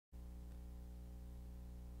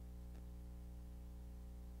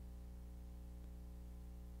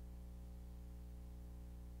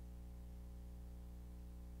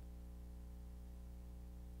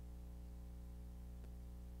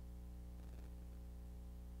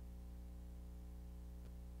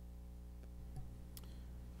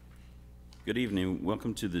Good evening.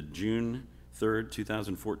 Welcome to the June 3rd,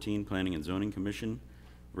 2014 Planning and Zoning Commission,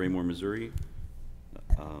 Raymore, Missouri.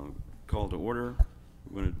 Call to order.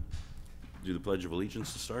 We're going to do the Pledge of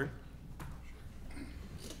Allegiance to start.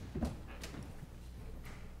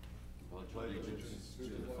 Pledge allegiance to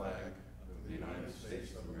the flag of the United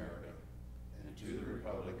States of America and to the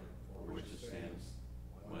republic for which it stands,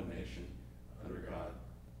 one nation, under God,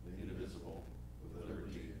 indivisible, with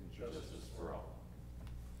liberty and justice for all.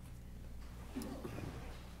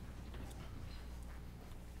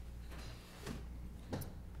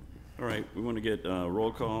 All right, we want to get a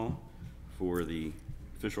roll call for the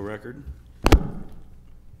official record.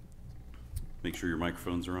 Make sure your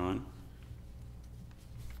microphones are on.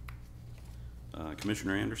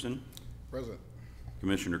 Commissioner Anderson. Present.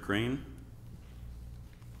 Commissioner Crane.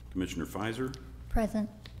 Commissioner Fizer. Present.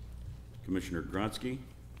 Commissioner Grodzki.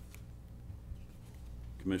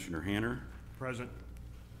 Commissioner Hanner. Present.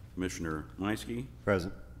 Commissioner Meiske.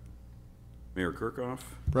 Present. Mayor Kirchhoff.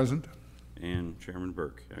 Present. And Chairman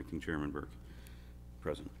Burke, Acting Chairman Burke,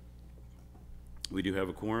 present. We do have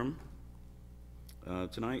a quorum.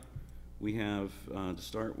 Tonight, we have, to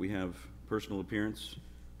start, we have personal appearance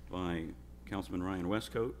by Councilman Ryan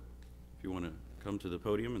Westcoat. If you want to come to the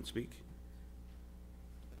podium and speak.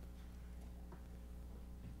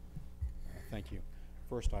 Thank you.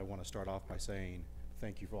 First, I want to start off by saying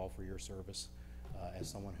thank you all for your service. As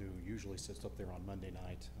someone who usually sits up there on Monday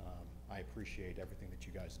night, I appreciate everything that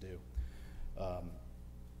you guys do.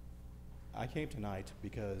 I came tonight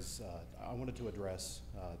because I wanted to address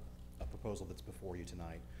a proposal that's before you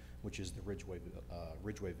tonight, which is the Ridgeway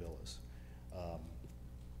Villas.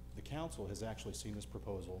 The council has actually seen this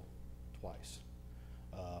proposal twice,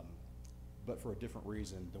 but for a different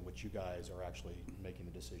reason than what you guys are actually making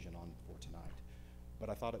a decision on for tonight. But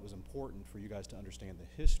I thought it was important for you guys to understand the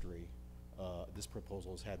history this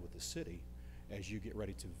proposal has had with the city as you get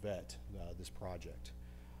ready to vet this project.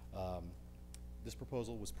 This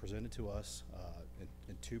proposal was presented to us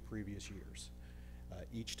in 2 previous years.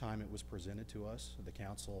 Each time it was presented to us, the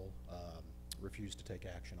council refused to take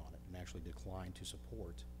action on it and actually declined to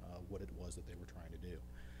support what it was that they were trying to do.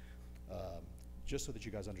 Just so that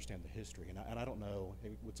you guys understand the history, and I don't know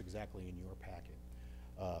what's exactly in your packet.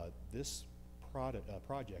 This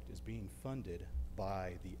project is being funded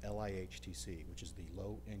by the LIHTC, which is the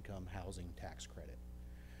Low Income Housing Tax Credit.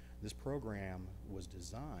 This program was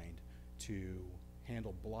designed to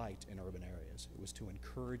handle blight in urban areas. It was to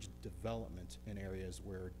encourage development in areas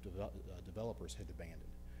where developers had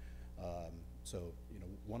abandoned. So,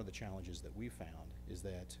 one of the challenges that we found is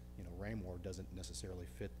that, Raymore doesn't necessarily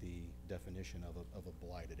fit the definition of a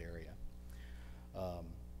blighted area.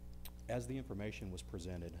 As the information was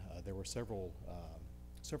presented, there were several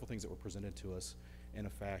things that were presented to us in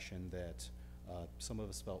a fashion that some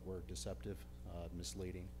of us felt were deceptive,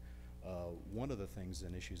 misleading. One of the things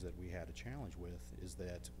and issues that we had a challenge with is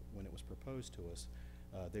that when it was proposed to us,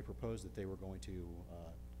 they proposed that they were going to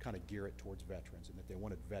kind of gear it towards veterans, and that they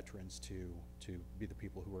wanted veterans to be the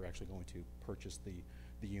people who were actually going to purchase the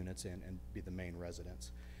units and be the main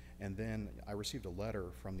residents. And then I received a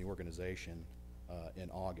letter from the organization in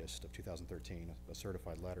August of 2013, a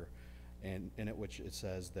certified letter, and in which it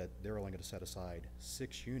says that they're only going to set aside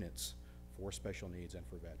 6 units for special needs and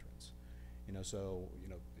for veterans. So,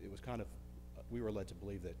 it was kind of, we were led to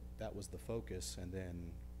believe that that was the focus, and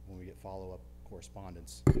then when we get follow-up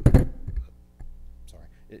correspondence,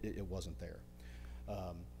 it wasn't there.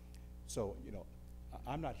 So,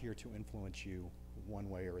 I'm not here to influence you one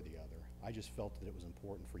way or the other. I just felt that it was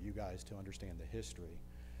important for you guys to understand the history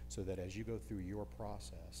so that as you go through your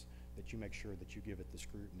process, that you make sure that you give it the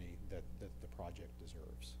scrutiny that the project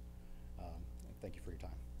deserves. Thank you for your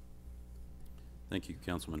time. Thank you,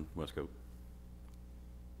 Councilman Westcoat.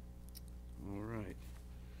 All right.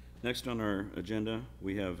 Next on our agenda,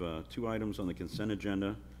 we have 2 items on the consent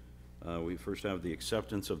agenda. We first have the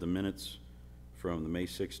acceptance of the minutes from the May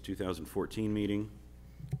 6, 2014 meeting,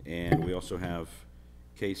 and we also have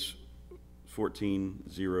case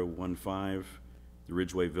 14015, the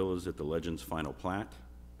Ridgeway Villas at the Legends final plat.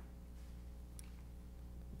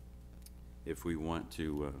 If we want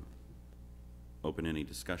to open any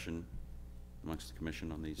discussion amongst the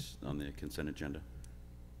commission on these, on the consent agenda,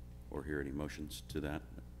 or hear any motions to that.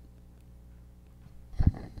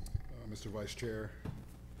 Mr. Vice Chair,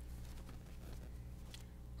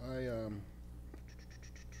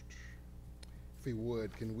 if we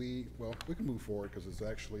would, we can move forward because it's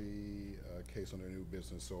actually a case under new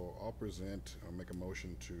business. So I'll present, make a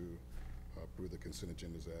motion to approve the consent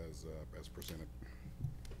agendas as presented.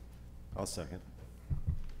 I'll second.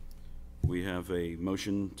 We have a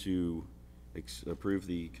motion to approve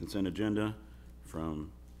the consent agenda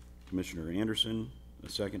from Commissioner Anderson, a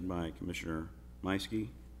second by Commissioner Meiske.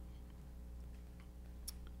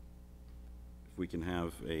 If we can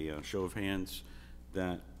have a show of hands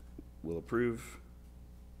that will approve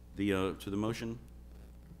the to the motion.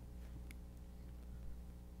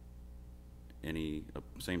 Any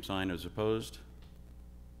same sign as opposed?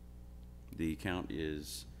 The count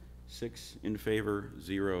is 6 in favor,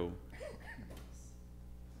 0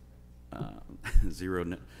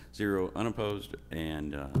 zero unopposed,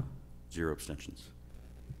 and 0 abstentions.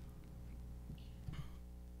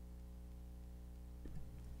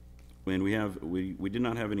 When we did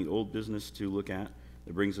not have any old business to look at.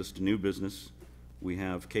 That brings us to new business. We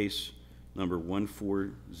have case number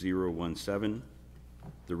 14017,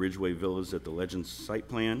 the Ridgeway Villas at the Legends site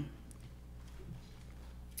plan.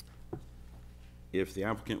 If the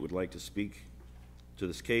applicant would like to speak to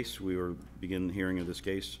this case, we will begin the hearing of this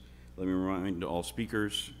case. Let me remind all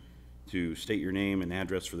speakers to state your name and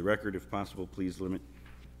address for the record. If possible, please limit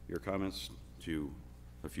your comments to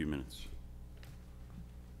a few minutes.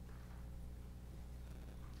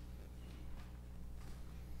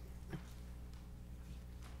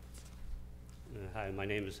 Hi, my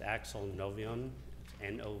name is Axel Novion. It's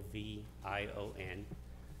N-O-V-I-O-N.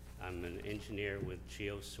 I'm an engineer with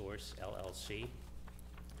GeoSource LLC.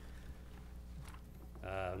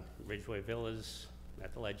 Ridgeway Villas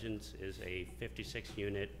at the Legends is a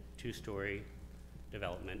 56-unit, 2-story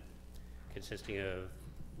development consisting of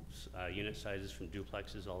unit sizes from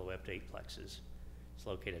duplexes all the way up to 8plexes. It's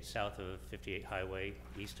located south of 58 Highway,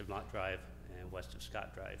 east of Mott Drive, and west of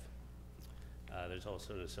Scott Drive. There's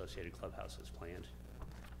also an associated clubhouse that's planned.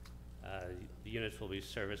 The units will be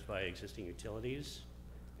serviced by existing utilities,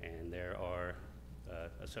 and there are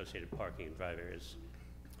associated parking and drive areas.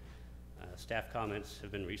 Staff comments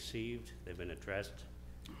have been received, they've been addressed,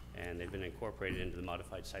 and they've been incorporated into the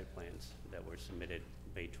modified site plans that were submitted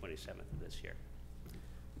May 27th of this year.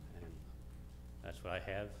 And that's what I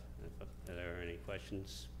have. If there are any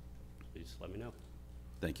questions, please let me know.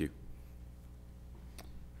 Thank you.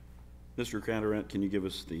 Mr. Carteret, can you give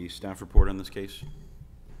us the staff report on this case?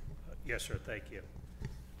 Yes, sir. Thank you.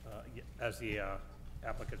 As the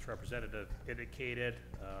applicant's representative indicated,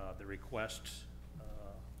 the request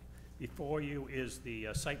before you is the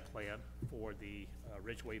site plan for the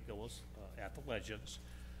Ridgeway Villas at the Legends.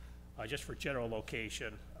 Just for general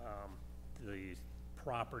location, the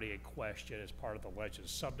property in question is part of the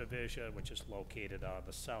Legends subdivision, which is located on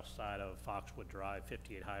the south side of Foxwood Drive,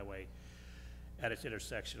 58 Highway, at its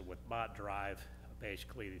intersection with Mott Drive.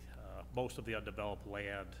 Basically, most of the undeveloped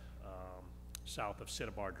land south of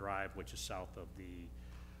Cinnabar Drive, which is south of the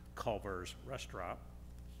Culver's restaurant.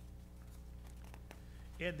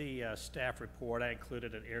 In the staff report, I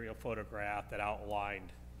included an aerial photograph that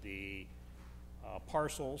outlined the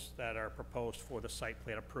parcels that are proposed for the site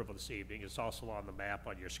plan approval this evening. It's also on the map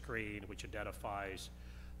on your screen, which identifies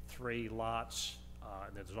 3 lots.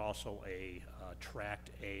 And there's also a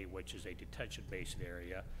Tract A, which is a detention basin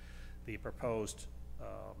area. The proposed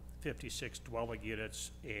 56 dwelling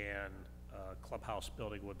units and clubhouse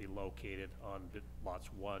building would be located on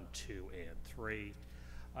lots 1, 2, and 3.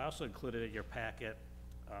 I also included in your packet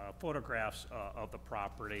photographs of the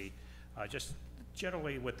property, just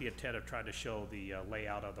generally with the intent of trying to show the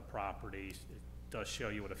layout of the property. It does show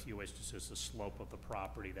you in a few instances the slope of the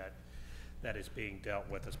property that is being dealt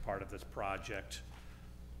with as part of this project.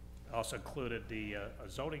 I also included the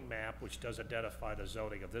zoning map, which does identify the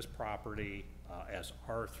zoning of this property as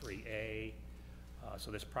R3A. So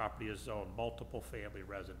this property is zoned multiple family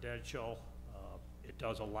residential. It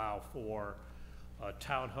does allow for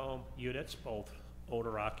townhome units, both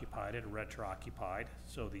owner occupied and renter occupied.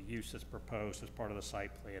 So the use that's proposed as part of the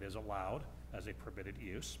site plan is allowed as a permitted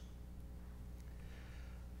use.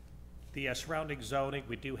 The surrounding zoning,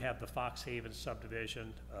 we do have the Fox Haven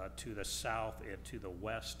subdivision to the south and to the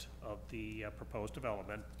west of the proposed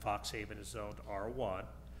development. Fox Haven is zoned R1.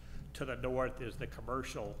 To the north is the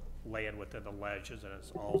commercial land within the Legends, and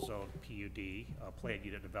it's all zoned PUD, planned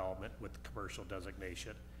unit development with commercial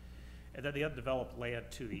designation. And then the undeveloped land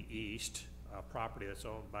to the east, property that's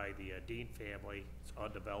owned by the Dean family. It's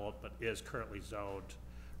undeveloped, but is currently zoned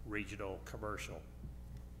regional commercial.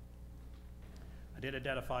 I did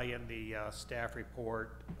identify in the staff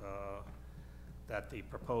report that the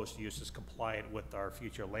proposed use is compliant with our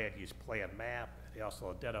future land use plan map. They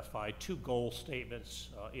also identified 2 goal statements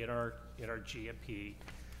in our GMP,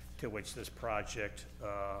 to which this project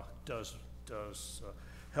does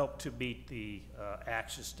help to meet the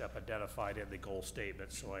action step identified in the goal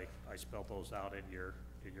statement. So I spelled those out in your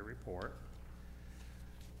report.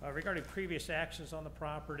 Regarding previous actions on the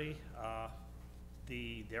property,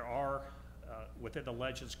 there are, within the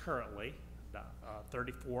legends currently,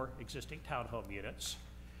 34 existing townhome units.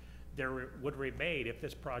 There would remain, if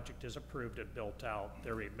this project is approved and built out,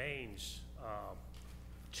 there remains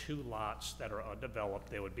 2 lots that are undeveloped.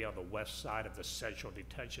 They would be on the west side of the central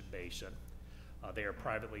detention basin. They are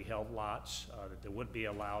privately held lots. That would be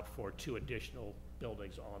allowed for 2 additional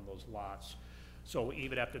buildings on those lots. So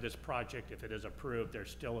even after this project, if it is approved, there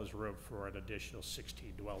still is room for an additional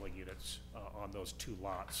 16 dwelling units on those 2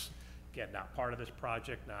 lots. Again, not part of this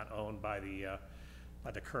project, not owned by the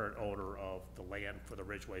current owner of the land for the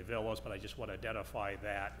Ridgeway Villas, but I just want to identify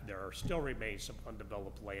that there still remains some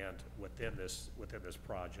undeveloped land within this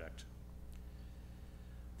project.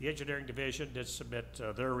 The engineering division did submit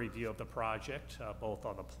their review of the project, both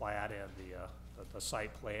on the plat and the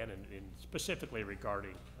site plan, and specifically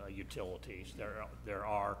regarding utilities. There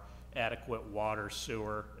are adequate water,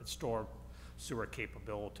 sewer, and storm sewer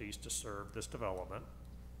capabilities to serve this development.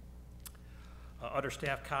 Other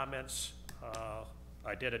staff comments,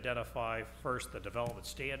 I did identify first the development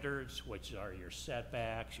standards, which are your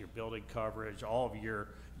setbacks, your building coverage, all of your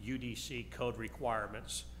UDC code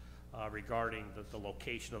requirements regarding the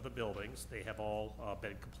location of the buildings. They have all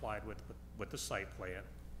been complied with the site plan.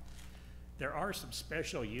 There are some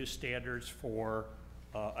special use standards for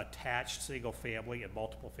attached single family and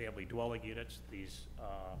multiple family dwelling units. These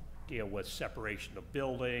deal with separation of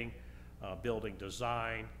building, building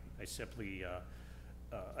design. I simply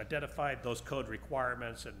identified those code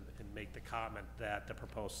requirements and make the comment that the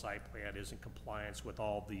proposed site plan is in compliance with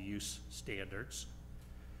all the use standards.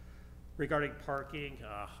 Regarding parking,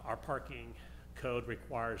 our parking code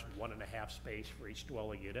requires 1.5 space for each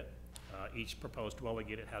dwelling unit. Each proposed dwelling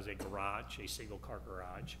unit has a garage, a single car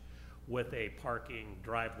garage, with a parking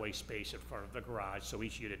driveway space in front of the garage, so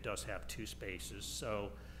each unit does have 2 spaces.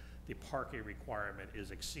 So the parking requirement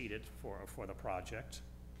is exceeded for the project.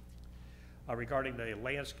 Regarding the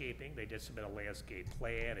landscaping, they did submit a landscape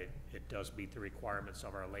plan. It does meet the requirements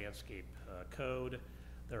of our landscape code.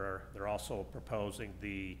 They're also proposing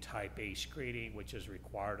the type A screening, which is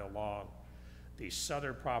required along the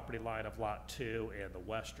southern property line of Lot 2 and the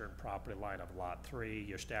western property line of Lot 3.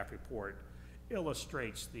 Your staff report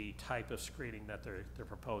illustrates the type of screening that they're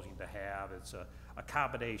proposing to have. It's a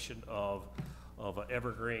combination of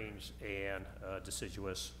evergreens and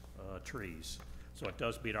deciduous trees. So it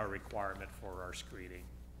does meet our requirement for our screening.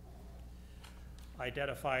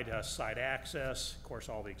 Identified site access. Of course,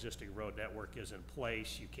 all the existing road network is in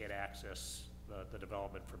place. You can't access the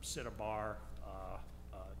development from Cinnabar,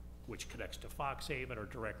 which connects to Foxhaven, or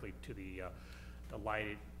directly to the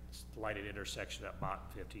lighted intersection at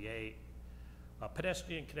Mott 58.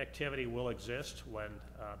 Pedestrian connectivity will exist when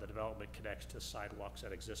the development connects to sidewalks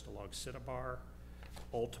that exist along Cinnabar.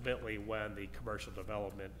 Ultimately, when the commercial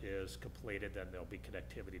development is completed, then there'll be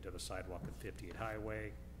connectivity to the sidewalk and 58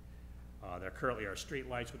 highway. There currently are street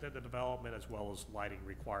lights within the development, as well as lighting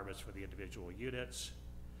requirements for the individual units.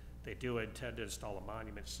 They do intend to install a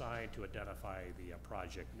monument sign to identify the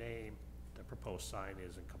project name. The proposed sign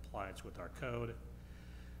is in compliance with our code.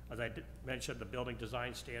 As I mentioned, the building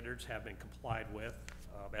design standards have been complied with.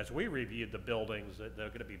 As we reviewed the buildings, they're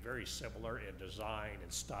going to be very similar in design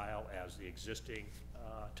and style as the existing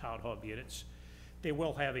townhome units. They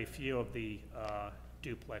will have a few of the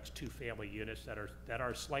duplex 2-family units that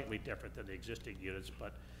are slightly different than the existing units,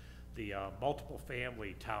 but the multiple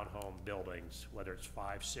family townhome buildings, whether it's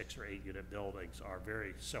 5, 6, or 8 unit buildings, are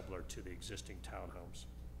very similar to the existing townhomes.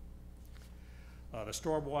 The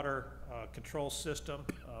stormwater control system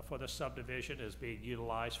for the subdivision is being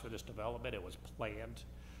utilized for this development. It was planned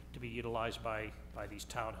to be utilized by these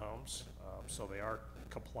townhomes, so they are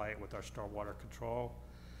compliant with our stormwater control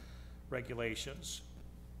regulations.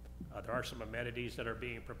 There are some amenities that are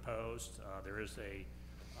being proposed. There is a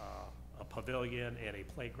pavilion and a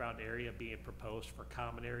playground area being proposed for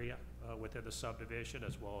common area within the subdivision,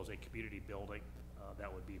 as well as a community building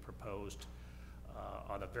that would be proposed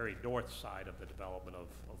on the very north side of the development of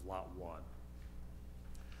Lot 1.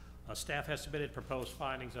 Staff has submitted proposed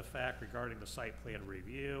findings of fact regarding the site plan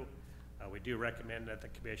review. We do recommend that the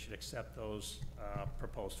commission accept those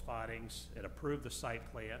proposed findings and approve the site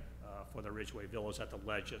plan for the Ridgeway Villas at the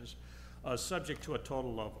Legends, subject to a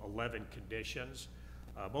total of 11 conditions.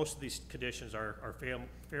 Most of these conditions are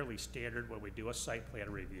fairly standard when we do a site plan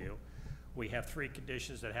review. We have 3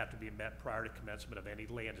 conditions that have to be met prior to commencement of any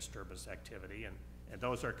land disturbance activity, and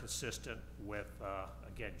those are consistent with,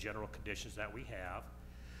 again, general conditions that we have.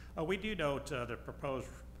 We do note the proposed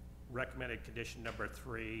recommended condition number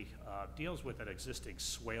 3 deals with an existing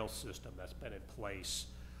swale system that's been in place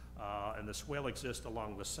And the swale exists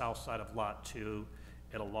along the south side of Lot 2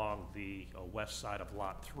 and along the west side of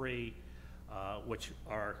Lot 3, which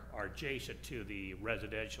are adjacent to the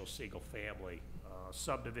residential single-family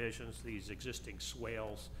subdivisions. These existing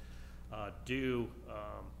swales do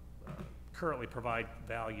currently provide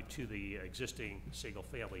value to the existing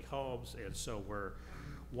single-family homes, and so we're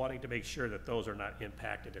wanting to make sure that those are not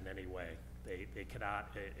impacted in any way. They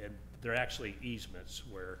cannot, and they're actually easements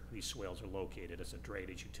where these swales are located as a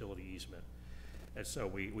drainage utility easement. And so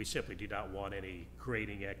we simply do not want any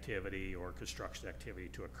grading activity or construction activity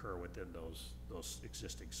to occur within those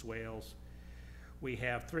existing swales. We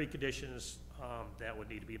have 3 conditions that would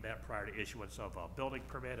need to be met prior to issuance of a building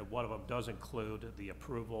permit, and one of them does include the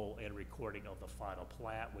approval and recording of the final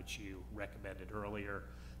plat, which you recommended earlier.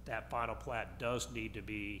 That final plat does need to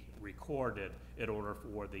be recorded in order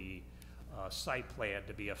for the site plan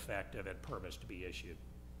to be effective and permits to be issued.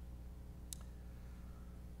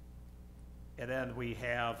 And then we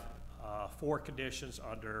have 4 conditions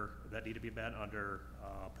that need to be met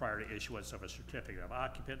prior to issuance of a certificate of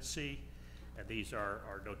occupancy. And these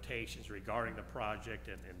are notations regarding the project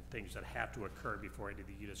and things that have to occur before any of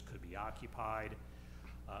the units could be occupied.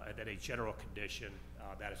 And then a general condition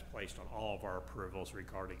that is placed on all of our approvals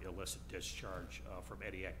regarding illicit discharge from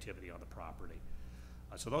any activity on the property.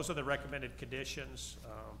 So those are the recommended conditions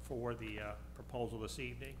for the proposal this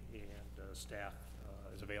evening, and staff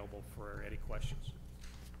is available for any questions.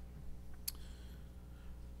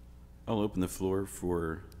 I'll open the floor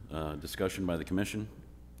for discussion by the commission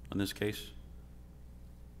on this case.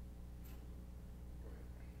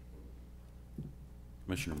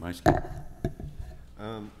 Commissioner Meiske.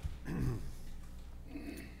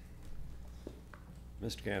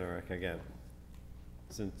 Mr. Canarac, I got,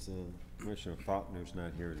 since Commissioner Faulkner's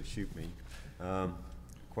not here to shoot me,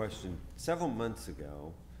 question. Several months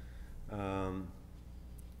ago,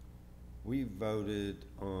 we voted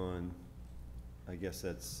on, I guess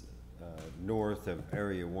that's north of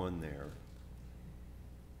Area 1 there.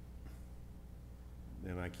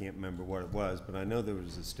 And I can't remember what it was, but I know there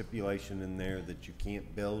was a stipulation in there that you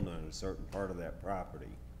can't build on a certain part of that property.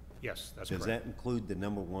 Yes, that's Does correct. that include the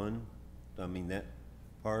number 1? I mean, that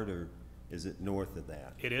part, or is it north of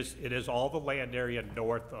that? It is all the land area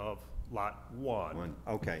north of Lot 1.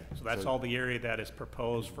 Okay. So that's all the area that is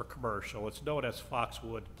proposed for commercial. It's known as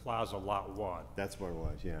Foxwood Plaza Lot 1. That's what it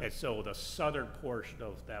was, yeah. And so the southern portion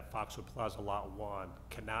of that Foxwood Plaza Lot 1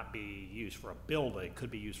 cannot be used for a building,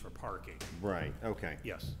 could be used for parking. Right, okay.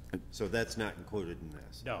 Yes. So that's not included in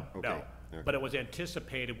this? No, Okay, no. okay. But it was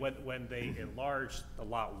anticipated when they enlarged the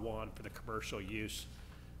Lot 1 for the commercial use,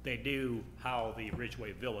 they knew how the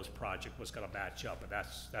Ridgeway Villas project was going to match up, and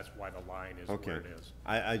that's why the line is Okay. where it is.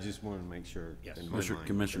 I just want to make sure. Yes. in my mind.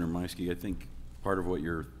 Commissioner Meiske, I think part of what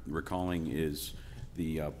you're recalling is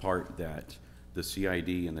the part that the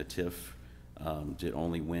CID and the TIF did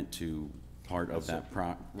only went to part of that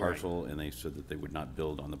parcel, and they said that they would not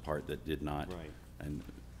build on the part that did not. Right. And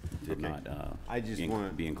did Okay. not I just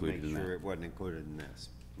want be to included make in sure that. it wasn't included in this.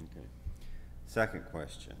 Okay. Second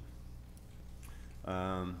question.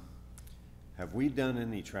 Have we done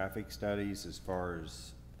any traffic studies as far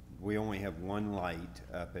as, we only have 1 light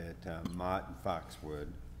up at Mott and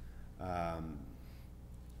Foxwood.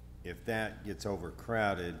 If that gets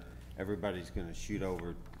overcrowded, everybody's going to shoot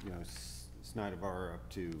over, you know, Snyderbar up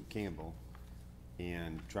to Campbell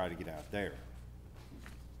and try to get out there.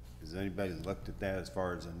 Has anybody looked at that as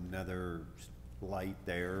far as another light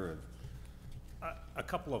there, A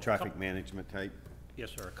couple of traffic management type?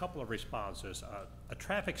 Yes, sir. A couple of responses. A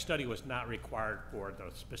traffic study was not required for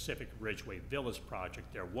the specific Ridgeway Villas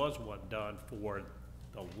project. There was one done for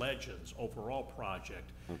the Legends overall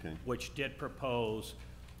project, Okay. which did propose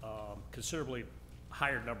considerably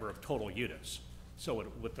higher number of total units. So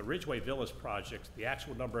with the Ridgeway Villas project, the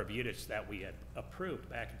actual number of units that we had approved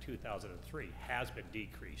back in 2003 has been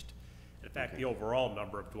decreased. In fact, the overall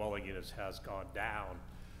number of dwelling units has gone down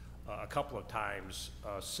a couple of times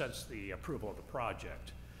since the approval of the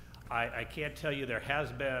project. I can't tell you, there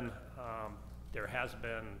has been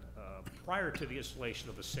prior to the installation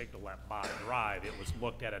of the signal at Bott Drive, it was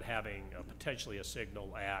looked at having potentially a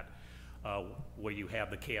signal at where you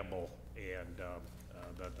have the Campbell and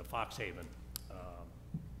the Foxhaven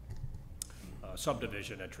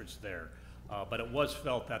subdivision entrance there. But it was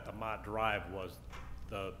felt that the Mott Drive was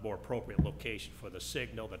the more appropriate location for the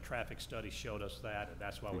signal. The traffic study showed us that, and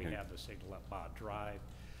that's why we have the signal at Mott Drive.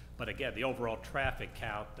 But again, the overall traffic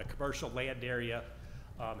count, the commercial land area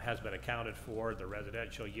has been accounted for, the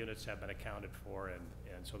residential units have been accounted for, and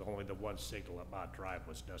so only the 1 signal at Mott Drive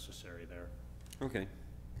was necessary there. Okay.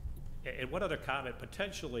 And one other comment,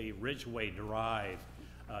 potentially Ridgeway Drive,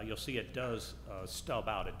 you'll see it does stub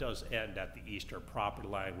out. It does end at the eastern property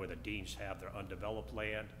line where the Deans have their undeveloped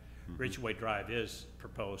land. Ridgeway Drive is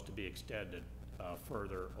proposed to be extended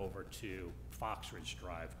further over to Fox Ridge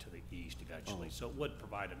Drive to the east eventually. So it would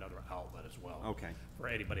provide another outlet as well. Okay. For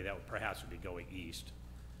anybody that would perhaps would be going east.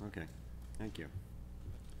 Okay, thank you.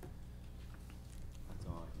 That's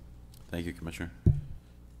all Thank you, Commissioner.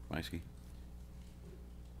 Meiske?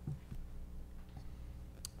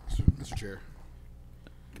 Mr. Chair,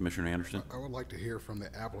 Commissioner Anderson? I would like to hear from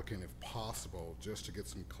the applicant if possible, just to get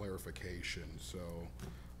some clarification. So,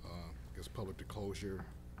 I guess public disclosure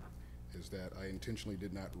is that I intentionally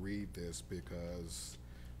did not read this because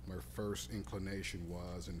my first inclination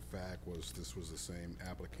was, in fact, this was the same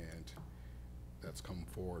applicant that's come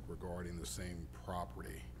forward regarding the same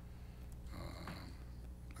property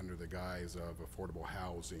under the guise of affordable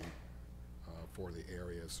housing for the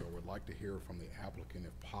area. So I would like to hear from the applicant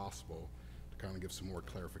if possible to kind of give some more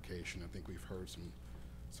clarification. I think we've heard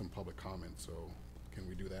some public comments, so can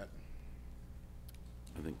we do that?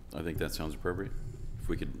 I think that sounds appropriate. If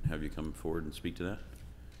we could have you come forward and speak to that.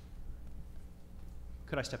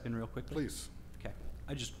 Could I step in real quickly? Please. Okay.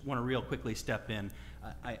 I just want to real quickly step in.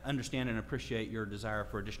 I understand and appreciate your desire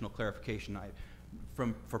for additional clarification.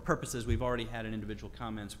 For purposes, we've already had an individual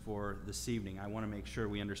comments for this evening. I want to make sure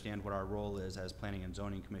we understand what our role is as Planning and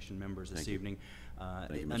Zoning Commission members this evening.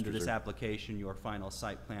 Thank you, Under Mr. this Zerr. application, your final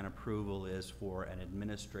site plan approval is for an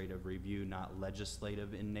administrative review, not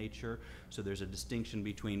legislative in nature. So there's a distinction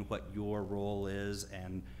between what your role is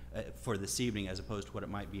and for this evening as opposed to what it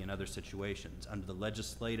might be in other situations. Under the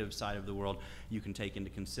legislative side of the world, you can take into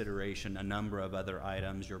consideration a number of other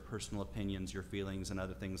items, your personal opinions, your feelings, and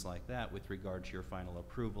other things like that with regard to your final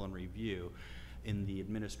approval and review. In the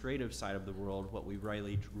administrative side of the world, what we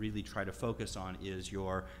really try to focus on is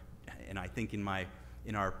your, and I think in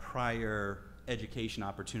our prior education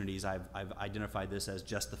opportunities, I've identified this as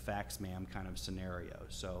just the facts, ma'am, kind of scenario.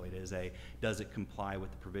 So it is does it comply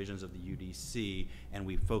with the provisions of the UDC, and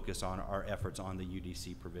we focus on our efforts on the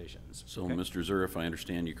UDC provisions. So, okay? Mr. Zerr, if I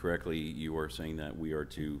understand you correctly, you are saying that we are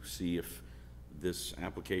to see if this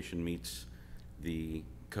application meets the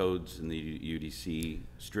codes in the UDC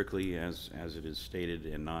strictly as it is stated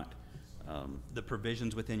and not the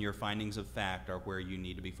provisions within your findings of fact are where you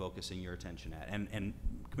need to be focusing your attention at. And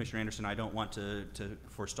Commissioner Anderson, I don't want to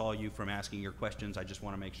forestall you from asking your questions. I just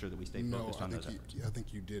want to make sure that we stay focused on those efforts. I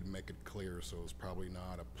think you did make it clear, so it's probably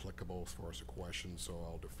not applicable as far as a question, so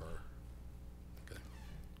I'll defer. Okay.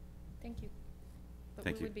 Thank you. But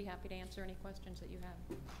Thank we you. would be happy to answer any questions that you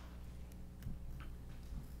have.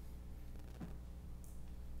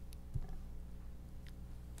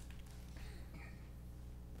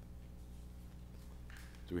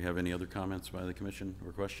 Do we have any other comments by the commission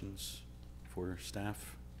or questions for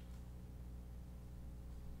staff?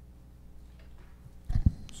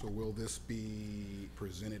 So will this be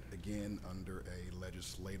presented again under a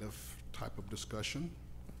legislative type of discussion?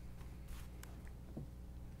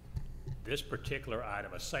 This particular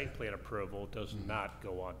item, a site plan approval, does not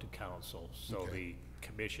go on to council. So Okay. the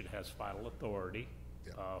commission has final authority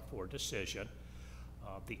Yeah. for decision.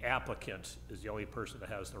 The applicant is the only person that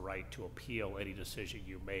has the right to appeal any decision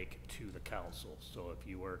you make to the council. So if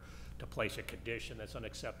you were to place a condition that's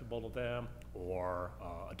unacceptable to them, or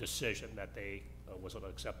a decision that they was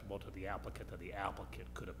unacceptable to the applicant, then the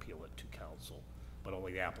applicant could appeal it to council. But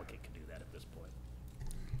only the applicant can do that at this point.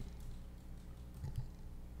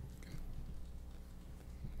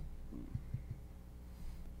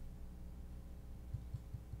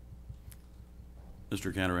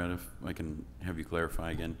 Mr. Catterat, if I can have you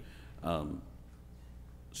clarify again.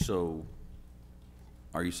 So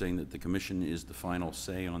are you saying that the commission is the final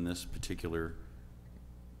say on this particular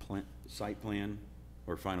site plan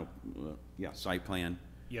or final, site plan?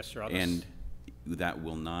 Yes, sir. And that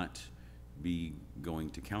will not be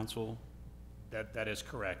going to council? That is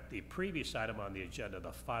correct. The previous item on the agenda,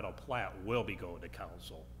 the final plat, will be going to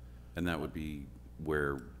council. And that would be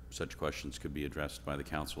where such questions could be addressed by the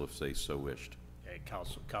council if they so wished? And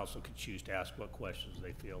council can choose to ask what questions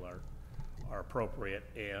they feel are appropriate,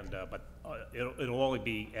 and but it'll only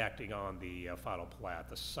be acting on the final plat.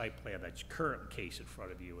 The site plan, that's current case in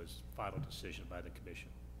front of you, is final decision by the commission.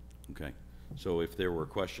 Okay, so if there were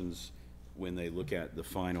questions when they look at the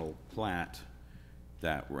final plat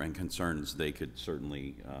that were and concerns, they could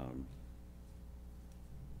certainly,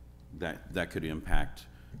 that could impact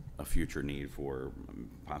a future need for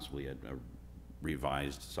possibly a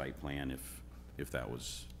revised site plan if that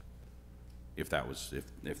was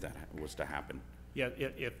to happen. Yeah,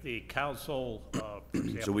 if the council, for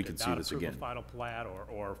example, we did could see not this approve a again. final plat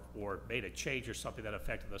or made a change or something that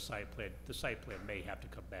affected the site plan may have to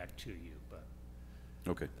come back to you, but.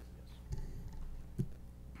 Okay.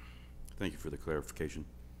 Thank you for the clarification.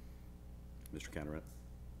 Mr. Carteret?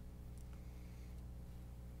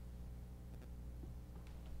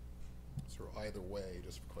 So either way,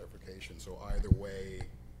 just for clarification, so either way,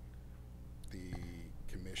 the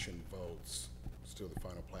commission votes, still the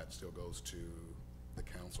final plat still goes to the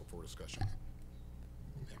council for discussion.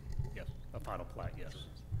 Yeah. Yes, a final plat, yes.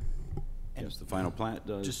 Yes, the final plat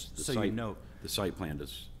does. Just the so you site- know, The site plan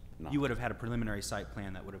does not. You would have had a preliminary site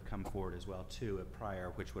plan that would have come forward as well too,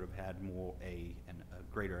 prior, which would have had more, a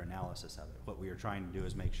greater analysis of it. What we are trying to do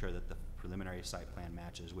is make sure that the preliminary site plan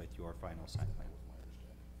matches with your final site plan.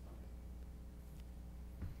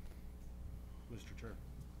 Mr. Chair,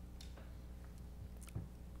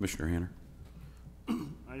 Commissioner Hanner?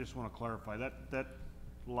 I just want to clarify, that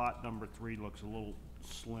lot number 3 looks a little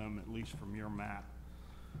slim, at least from your map.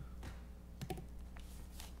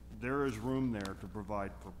 There is room there to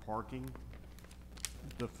provide for parking,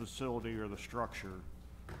 the facility or the structure,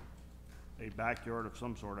 a backyard of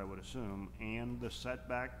some sort, I would assume, and the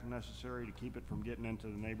setback necessary to keep it from getting into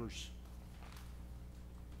the neighbors,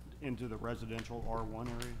 into the residential R1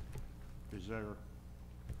 area? Is there,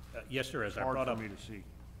 Yes, there is. hard for me to see?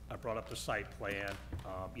 I brought up the site plan.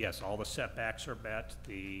 Yes, all the setbacks are met.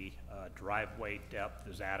 The driveway depth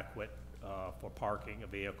is adequate for parking a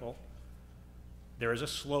vehicle. There is a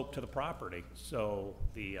slope to the property, so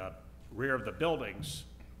the rear of the buildings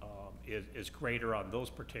is greater on those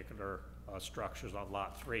particular structures on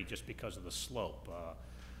Lot 3 just because of the slope.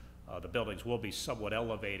 The buildings will be somewhat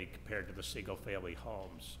elevated compared to the single-family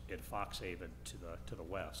homes in Foxhaven to the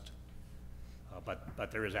west.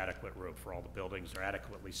 But there is adequate room for all the buildings. They're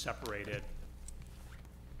adequately separated.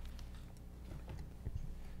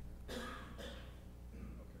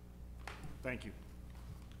 Thank you.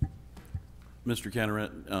 Mr.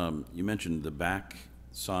 Carteret, you mentioned the back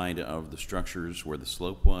side of the structures where the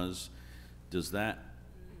slope was. Does that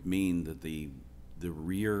mean that the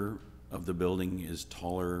rear of the building is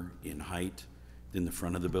taller in height than the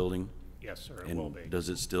front of the building? Yes, sir, it will be. And does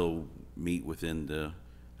it still meet within the,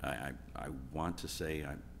 I want to say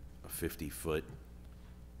a 50-foot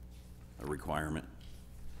requirement?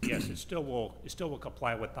 Yes, it still will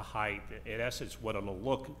comply with the height. In essence, what it'll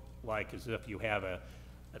look like is if you have an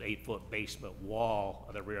 8-foot basement wall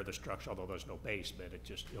on the rear of the structure, although there's no basement,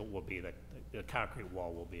 it will be the concrete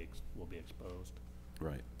wall will be exposed.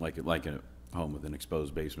 Right, like a home with an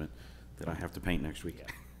exposed basement that I have to paint next week. Yeah.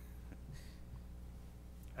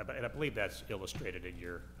 And I believe that's illustrated in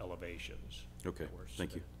your elevations. Okay, of course.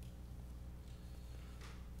 thank you.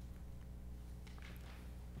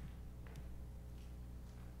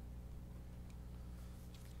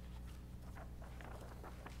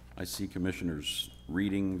 I see commissioners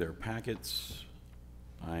reading their packets.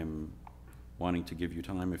 I'm wanting to give you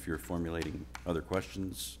time if you're formulating other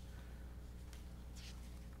questions.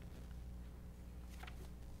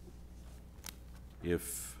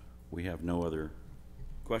 If we have no other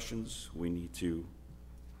questions, we need to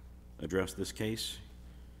address this case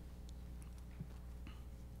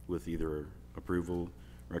with either approval,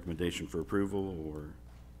 recommendation for approval, or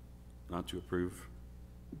not to approve.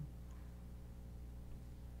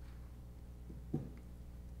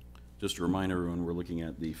 Just a reminder, everyone, we're looking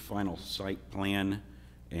at the final site plan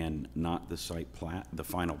and not the site plat, the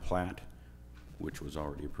final plat, which was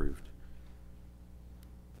already approved.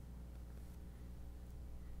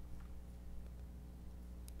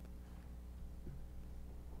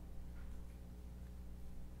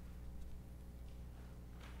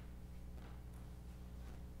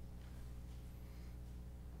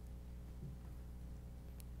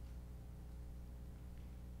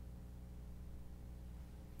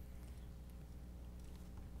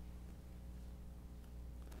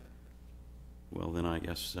 Well, then I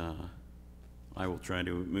guess I will try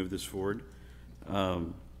to move this forward. I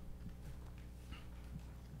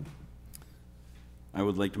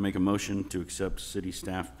would like to make a motion to accept city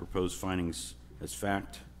staff proposed findings as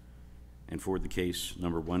fact and forward the case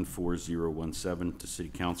number 14017 to city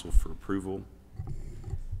council for approval.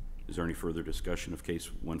 Is there any further discussion of case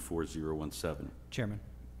 14017? Chairman,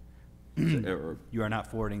 Or- you are not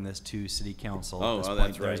forwarding this to city council Oh, at this oh, point.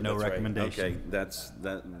 that's There right. is no that's right. recommendation. Okay, that's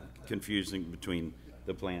confusing between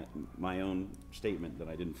the plan, my own statement that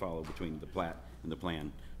I didn't follow between the plat and the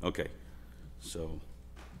plan. Okay, so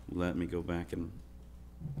let me go back and.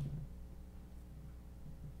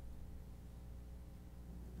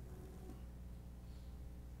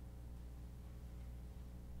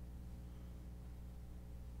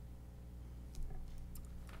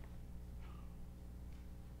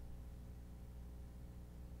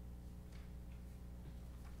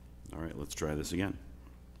 All right, let's try this again.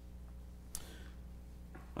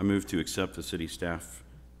 I move to accept the city staff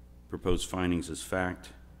proposed findings as fact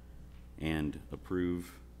and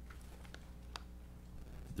approve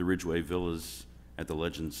the Ridgeway Villas at the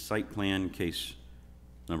Legends site plan, case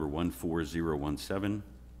number 14017.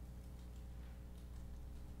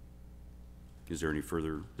 Is there any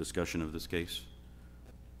further discussion of this case?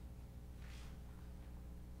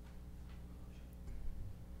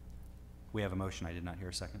 We have a motion. I did not hear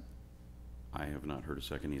a second. I have not heard a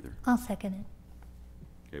second either. I'll second it.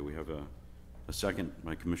 Okay, we have a second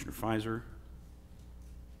by Commissioner Fizer.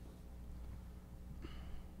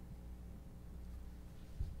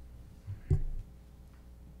 Okay.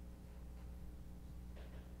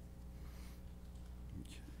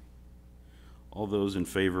 All those in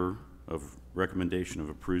favor of recommendation of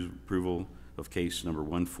approval of case number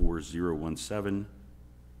 14017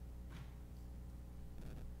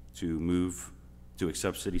 to move to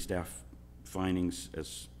accept city staff findings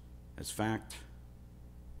as fact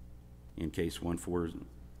in case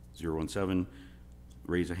 14017,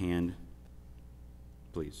 raise a hand,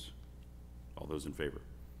 please. All those in favor.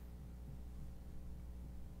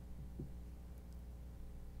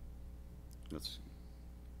 That's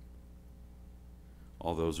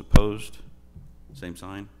all those opposed, same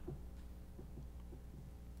sign.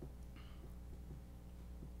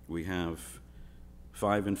 We have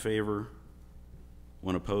 5 in favor,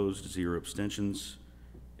 1 opposed, 0 abstentions,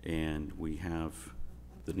 and we have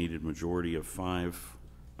the needed majority of 5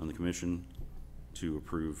 on the commission to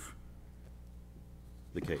approve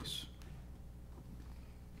the case.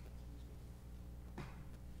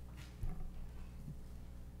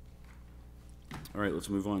 All right, let's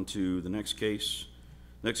move on to the next case.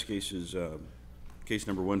 Next case is case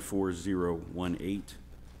number 14018,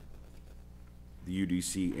 the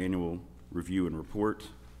UDC Annual Review and Report.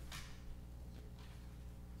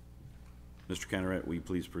 Mr. Canaret, will you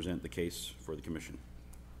please present the case for the commission?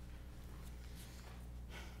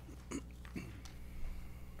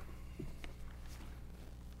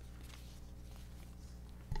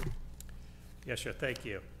 Yes, sir, thank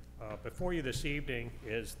you. Before you this evening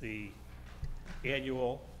is the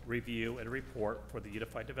annual review and report for the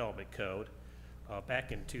Unified Development Code.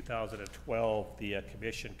 Back in 2012, the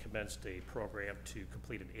commission commenced a program to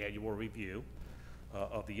complete an annual review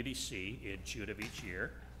of the UDC in June of each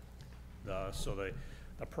year. So the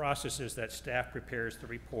process is that staff prepares the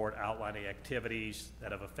report outlining activities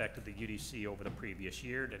that have affected the UDC over the previous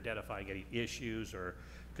year and identifying any issues or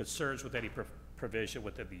concerns with any provision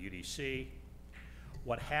within the UDC.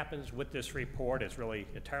 What happens with this report is really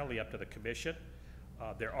entirely up to the commission.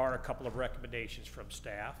 There are a couple of recommendations from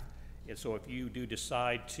staff, and so if you do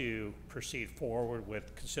decide to proceed forward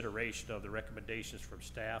with consideration of the recommendations from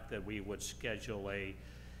staff, then we would schedule an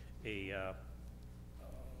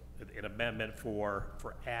amendment for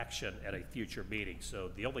action at a future meeting. So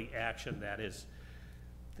the only action that is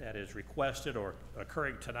requested or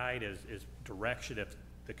occurring tonight is direction if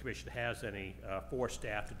the commission has any for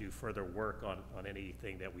staff to do further work on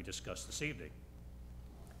anything that we discussed this evening.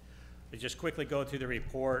 To just quickly go through the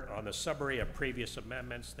report on the summary of previous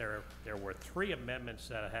amendments, there were 3 amendments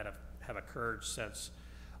that have occurred since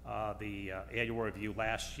the annual review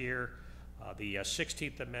last year. The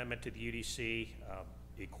 16th amendment to the UDC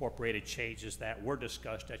incorporated changes that were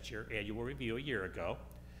discussed at your annual review a year ago.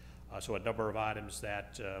 So a number of items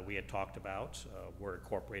that we had talked about were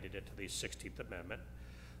incorporated into the 16th amendment.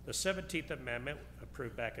 The 17th Amendment,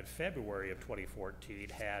 approved back in February of 2014,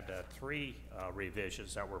 had 3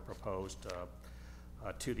 revisions that were proposed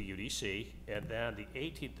to the UDC. And then the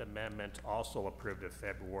 18th Amendment, also approved in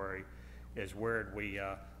February, is where we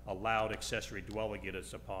allowed accessory dwelling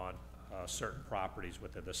units upon certain properties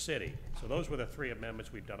within the city. So those were the 3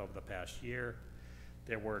 amendments we've done over the past year.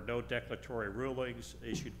 There were no declaratory rulings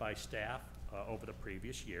issued by staff over the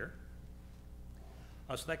previous year.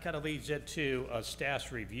 So that kind of leads into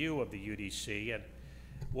staff's review of the UDC, and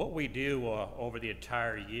what we do over the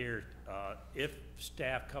entire year, if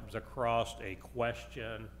staff comes across a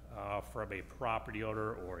question from a property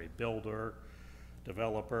owner or a builder,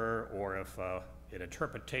 developer, or if an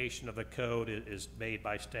interpretation of the code is made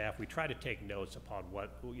by staff, we try to take notes upon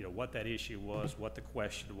what that issue was, what the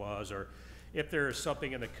question was, or if there is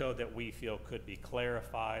something in the code that we feel could be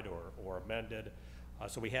clarified or amended.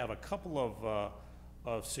 So we have a couple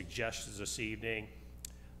of suggestions this evening.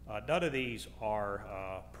 None of these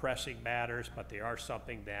are pressing matters, but they are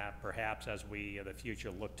something that perhaps as we in the future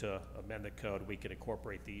look to amend the code, we can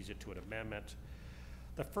incorporate these into an amendment.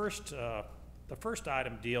 The first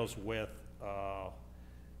item deals with our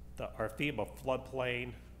theme of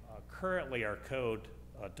floodplain. Currently our code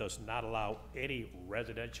does not allow any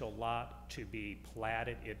residential lot to be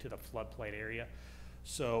platted into the floodplain area.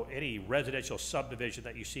 So any residential subdivision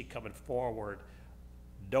that you see coming forward,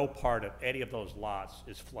 no part of any of those lots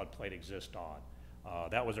is floodplain exist on.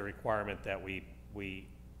 That was a requirement that we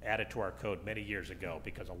added to our code many years ago,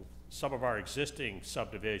 because some of our existing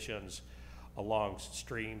subdivisions along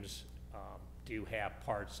streams do have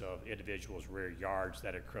parts of individuals' rear yards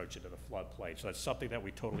that encroach into the floodplain. So that's something that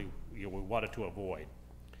we totally, we wanted to avoid.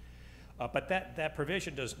 But that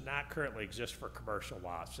provision does not currently exist for commercial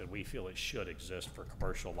lots, and we feel it should exist for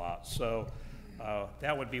commercial lots. So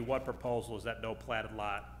that would be one proposal, is that no platted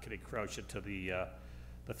lot can encroach into the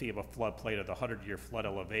FEMA floodplain of the 100-year flood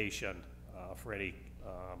elevation for any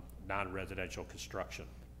non-residential construction.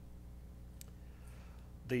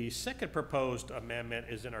 The second proposed amendment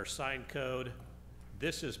is in our sign code.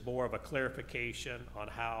 This is more of a clarification on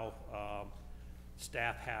how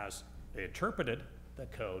staff has interpreted the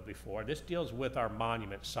code before. This deals with our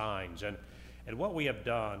monument signs, and what we have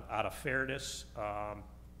done out of fairness,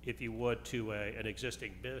 if you would, to an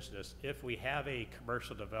existing business, if we have a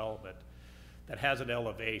commercial development that has an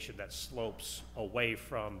elevation that slopes away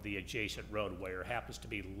from the adjacent roadway or happens to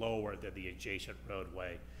be lower than the adjacent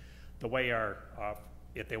roadway, the way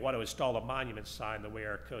if they want to install a monument sign, the way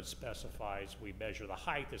our code specifies, we measure the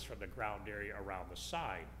height is from the ground area around the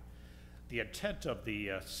sign. The intent of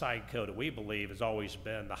the sign code, we believe, has always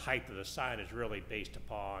been the height of the sign is really based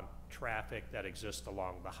upon traffic that exists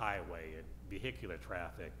along the highway and vehicular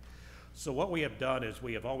traffic. So what we have done is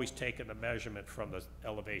we have always taken the measurement from the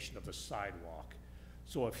elevation of the sidewalk.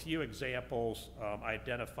 So a few examples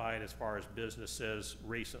identified as far as businesses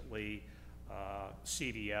recently,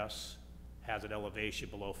 CVS has an elevation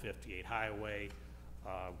below 58 Highway,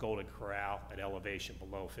 Golden Corral, an elevation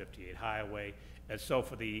below 58 Highway. And so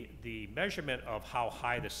for the measurement of how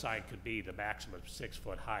high the sign could be, the maximum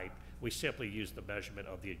 6-foot height, we simply use the measurement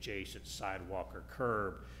of the adjacent sidewalk or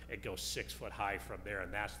curb and go 6 foot high from there,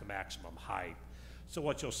 and that's the maximum height. So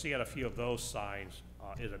what you'll see on a few of those signs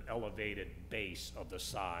is an elevated base of the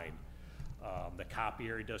sign. The copy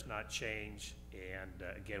area does not change, and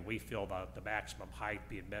again, we feel that the maximum height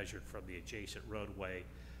being measured from the adjacent roadway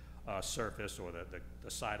surface or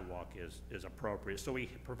the sidewalk is appropriate. So we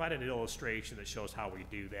provided an illustration that shows how we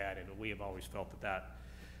do that, and we have always felt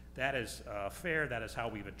that is fair. That is how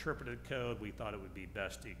we've interpreted the code. We thought it would be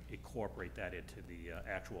best to incorporate that into the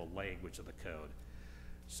actual language of the code.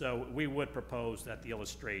 So we would propose that the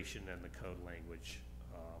illustration and the code language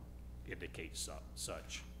indicates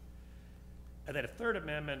such. And then a third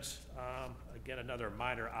amendment, again, another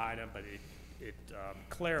minor item, but it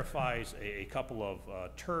clarifies a couple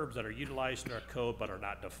of terms that are utilized in our code but are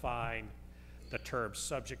not defined. The term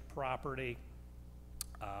subject property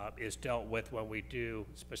is dealt with when we do,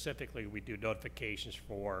 specifically, we do notifications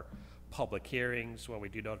for public hearings, when we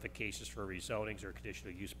do notifications for rezonings or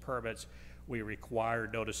conditional use permits. We require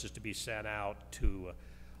notices to be sent out to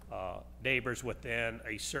neighbors within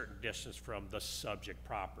a certain distance from the subject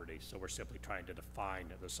property. So we're simply trying to define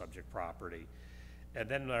the subject property. And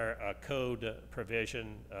then our code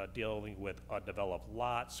provision dealing with undeveloped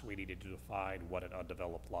lots, we needed to define what an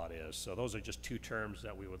undeveloped lot is. So those are just two terms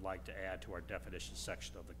that we would like to add to our definition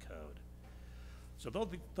section of the code. So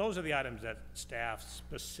those are the items that staff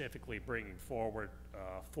specifically bringing forward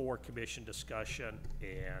for commission discussion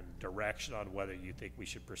and direction on whether you think we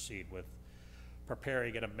should proceed with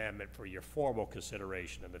preparing an amendment for your formal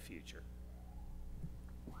consideration in the future.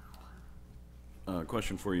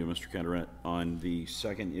 Question for you, Mr. Carteret. On the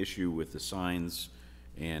second issue with the signs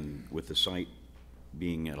and with the site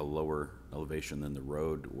being at a lower elevation than the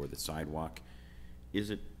road or the sidewalk, is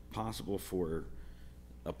it possible for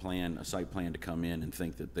a site plan to come in and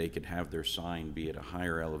think that they could have their sign be at a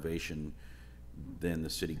higher elevation than the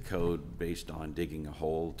city code based on digging a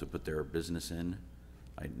hole to put their business in?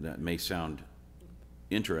 That may sound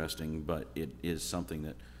interesting, but it is something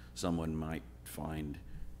that someone might find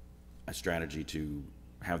a strategy to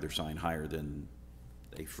have their sign higher than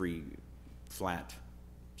a free, flat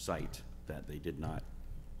site that they did not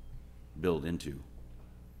build into.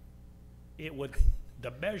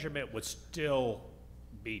 The measurement would still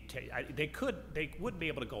be, they wouldn't be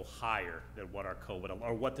able to go higher than what our code would allow,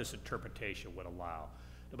 or what this interpretation would allow.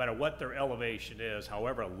 No matter what their elevation is,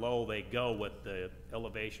 however low they go with the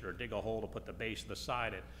elevation or dig a hole to put the base of the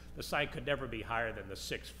sign in, the sign could never be higher than the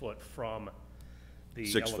 6 foot from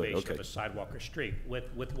the elevation of the sidewalk or street.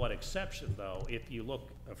 With one exception, though, if you look,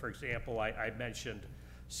 for example, I mentioned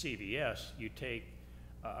CVS, you take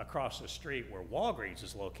across the street where Walgreens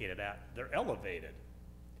is located at, they're elevated.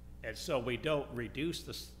 And so we don't reduce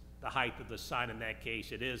the height of the sign in that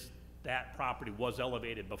case. It is that property was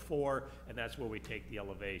elevated before, and that's where we take the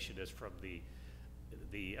elevation, is from the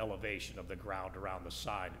elevation of the ground around the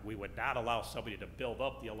sign. We would not allow somebody to build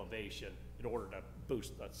up the elevation in order to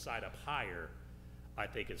boost the sign up higher. I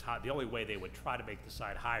think it's hot. The only way they would try to make the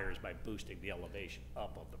sign higher is by boosting the elevation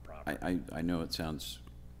up of the property. I know it sounds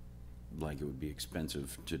like it would be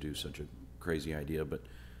expensive to do such a crazy idea, but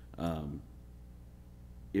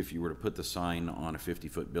if you were to put the sign on a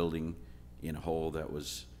 50-foot building in a hole that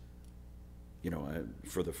was, you know,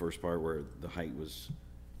 for the first part where the height was,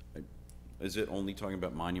 is it only talking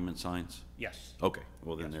about monument signs? Yes. Okay,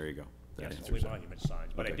 well then Yes. there you go. That Yes, answers only it. monument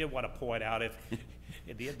signs. But I Okay. did want to point out, if,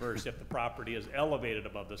 in the inverse, if the property is elevated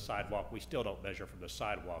above the sidewalk, we still don't measure from the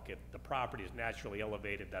sidewalk. If the property is naturally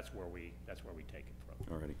elevated, that's where we take it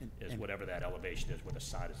from, Alrighty. is whatever that elevation is where the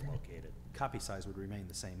sign is located. Copy size would remain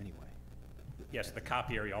the same anyway. Yes, the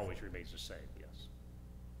copy area always remains the same, yes.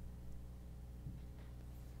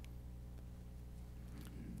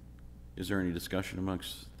 Is there any discussion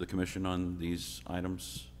amongst the commission on these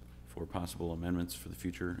items for possible amendments for the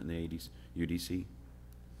future in the UDC?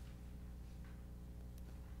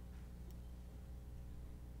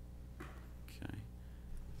 Okay.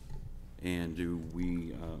 And do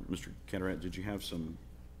we, Mr. Cataract, did you have some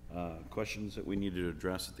questions that we needed to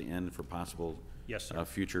address at the end for possible Yes, sir.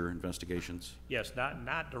 future investigations? Yes,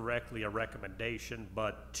 not directly a recommendation,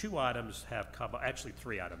 but two items have come, actually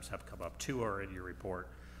three items have come up. Two are in your report.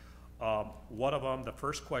 One of them, the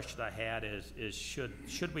first question I had is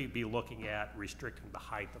should we be looking at restricting the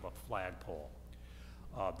height of a flagpole?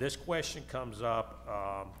 This question comes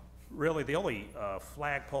up, really the only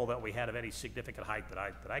flagpole that we had of any significant height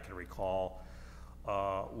that I can recall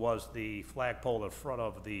was the flagpole in front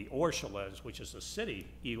of the Orchelins, which is a city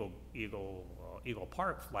Eagle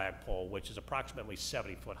Park flagpole, which is approximately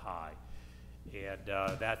 70 foot high. And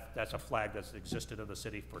that's a flag that's existed in the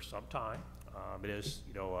city for some time. It is,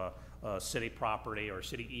 you know, a city property or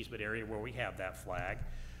city easement area where we have that flag.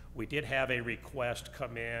 We did have a request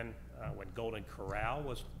come in when Golden Corral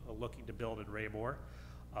was looking to build in Raymore,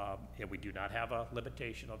 and we do not have a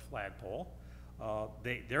limitation on flagpole.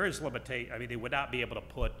 There is limitation. I mean, they would not be able to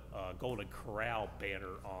put a Golden Corral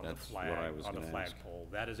banner on That's the what flag, I was on the gonna ask. flagpole.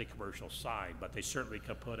 That is a commercial sign, but they certainly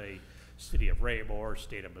could put a City of Raymore,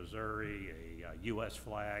 State of Missouri, a U.S.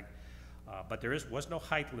 flag. But there was no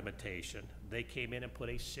height limitation. They came in and put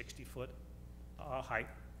a 60-foot height,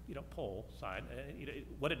 you know, pole sign. And, you know,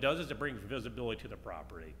 what it does is it brings visibility to the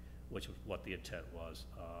property, which is what the intent was.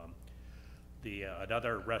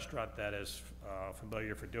 Another restaurant that is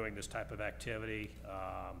familiar for doing this type of activity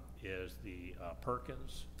is the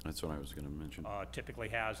Perkins. That's what I was going to mention. Typically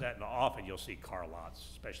has that, and often you'll see car lots,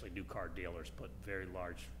 especially new car dealers, put very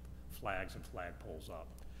large flags and flagpoles up.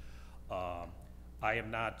 I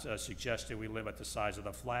am not suggesting we limit the size of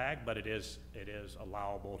the flag, but it is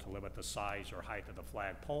allowable to limit the size or height of the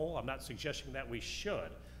flagpole. I'm not suggesting that we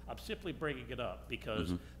should. I'm simply bringing it up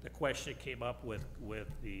because the question came up with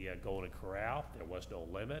the Golden Corral. There was no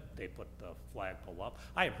limit. They put the flagpole up.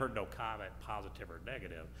 I have heard no comment, positive or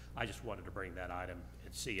negative. I just wanted to bring that item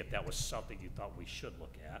and see if that was something you thought we should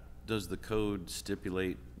look at. Does the code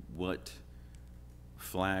stipulate what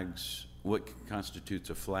flags, what constitutes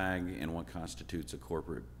a flag and what constitutes a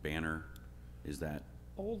corporate banner? Is that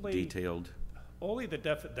detailed? Only the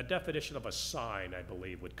definition of a sign, I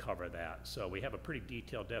believe, would cover that. So we have a pretty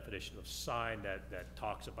detailed definition of sign that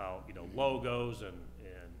talks about, you know, logos and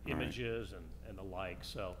images and the like.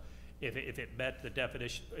 So if it met the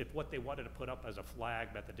definition, if what they wanted to put up as a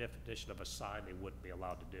flag met the definition of a sign, they wouldn't be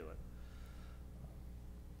allowed to do it.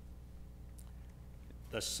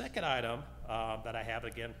 The second item that I have,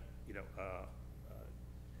 again, you know,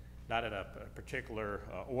 not in a particular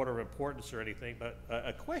order of importance or anything, but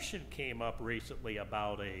a question came up recently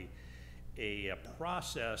about a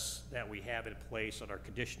process that we have in place on our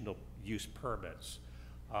conditional use permits.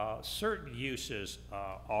 Certain uses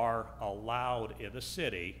are allowed in the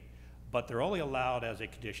city, but they're only allowed as a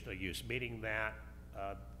conditional use, meaning that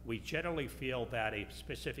we generally feel that a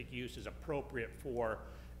specific use is appropriate for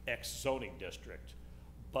X zoning district.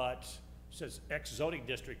 But since X zoning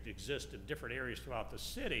district exists in different areas throughout the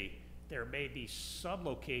city, there may be some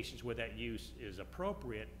locations where that use is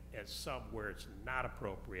appropriate and some where it's not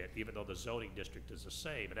appropriate, even though the zoning district is the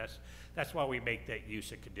same. And that's why we make that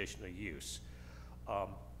use a conditional use.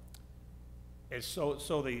 And so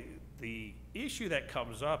the issue that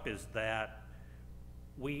comes up is that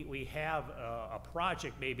we have a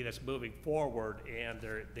project maybe that's moving forward and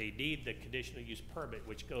they need the conditional use permit,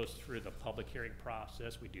 which goes through the public hearing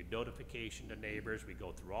process. We do notification to neighbors. We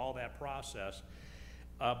go through all that process.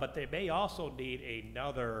 But they may also need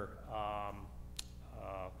another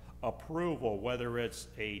approval, whether it's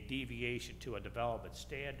a deviation to a development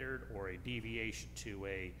standard or a deviation to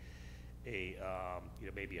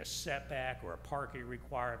maybe a setback or a parking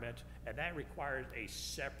requirement, and that requires a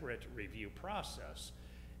separate review process.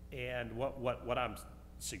 And what I'm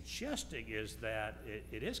suggesting is that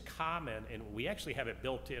it is common, and we actually have it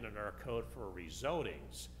built in our code for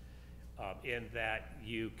rezonings, in that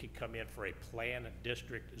you can come in for a plan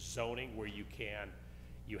district zoning where you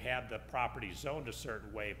have the property zoned a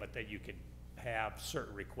certain way, but then you can have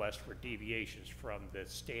certain requests for deviations from the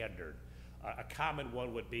standard. A common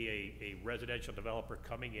one would be a residential developer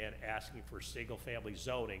coming in asking for single-family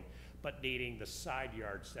zoning, but needing the side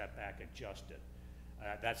yard setback adjusted.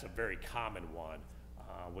 That's a very common one.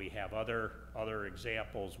 We have other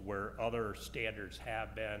examples where other standards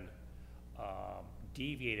have been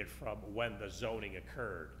deviated from when the zoning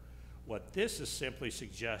occurred. What this is simply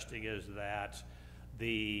suggesting is that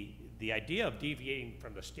the idea of deviating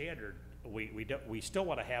from the standard, we still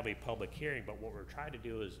want to have a public hearing, but what we're trying to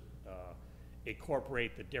do is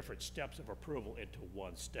incorporate the different steps of approval into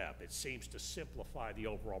one step. It seems to simplify the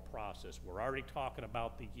overall process. We're already talking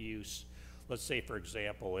about the use. Let's say, for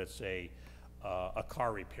example, it's a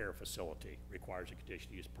car repair facility, requires a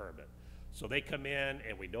conditional use permit. So they come in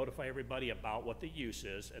and we notify everybody about what the use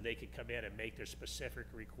is, and they can come in and make their specific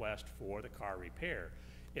request for the car repair.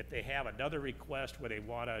 If they have another request where they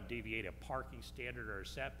want to deviate a parking standard or a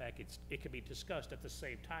setback, it can be discussed at the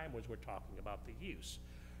same time as we're talking about the use.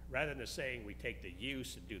 Rather than saying we take the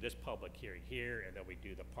use and do this public hearing here, and then we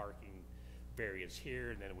do the parking variance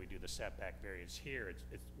here, and then we do the setback variance here.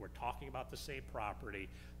 We're talking about the same property,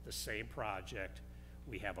 the same project.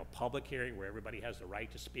 We have a public hearing where everybody has the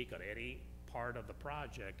right to speak on any part of the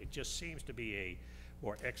project. It just seems to be a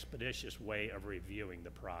more expeditious way of reviewing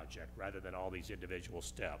the project rather than all these individual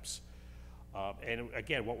steps. And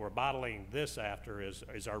again, what we're modeling this after is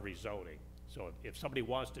our rezoning. So if somebody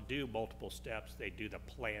wants to do multiple steps, they do the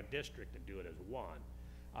planned district and do it as one.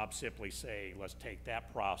 I'm simply saying, let's take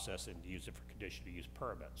that process and use it for conditional use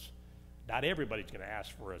permits. Not everybody's going to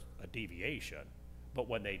ask for a deviation, but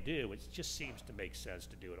when they do, it just seems to make sense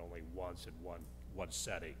to do it only once in one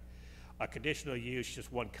setting. A conditional use,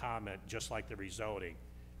 just one comment, just like the rezoning,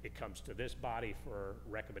 it comes to this body for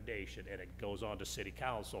recommendation, and it goes on to City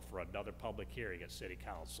Council for another public hearing at City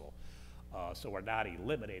Council. So we're not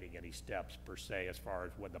eliminating any steps per se as far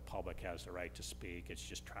as when the public has the right to speak. It's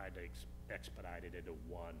just trying to expedite it into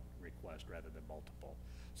one request rather than multiple.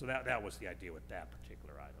 So that was the idea with that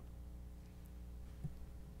particular item.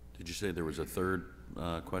 Did you say there was a third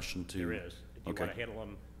question too? There is. Do you Okay. want to handle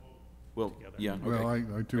them Well, together? yeah, okay. Well, I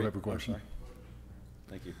too Great. have a question.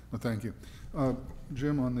 Thank you. Thank you.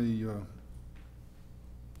 Jim, on the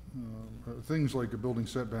things like a building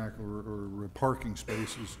setback or parking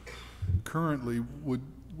spaces, currently,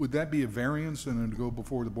 would that be a variance and then go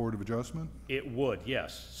before the Board of Adjustment? It would,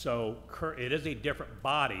 yes. So it is a different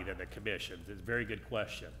body than the commission. It's a very good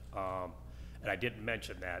question. And I didn't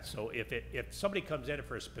mention that. So if somebody comes in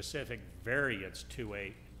for a specific variance to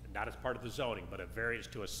not as part of the zoning, but a variance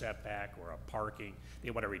to a setback or a parking, they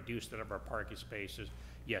want to reduce the number of parking spaces,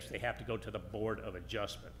 yes, they have to go to the Board of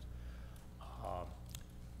Adjustment.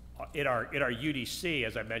 In our UDC,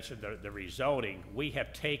 as I mentioned, the rezoning, we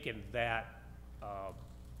have taken that,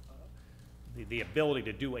 the ability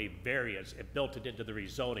to do a variance and built it into the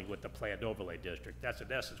rezoning with the planned overlay district. That's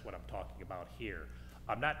in essence what I'm talking about here.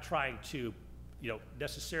 I'm not trying to,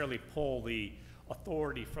 necessarily pull the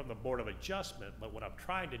authority from the Board of Adjustment, but what I'm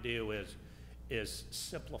trying to do is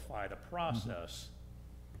simplify the process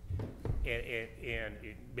and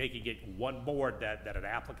making it one board that an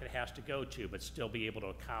applicant has to go to, but still be able to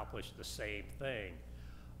accomplish the same thing.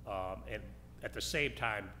 And at the same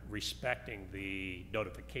time, respecting the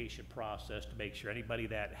notification process to make sure anybody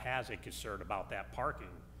that has a concern about that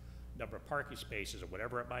number of parking spaces or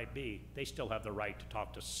whatever it might be, they still have the right to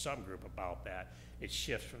talk to some group about that. It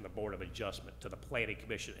shifts from the Board of Adjustment to the Planning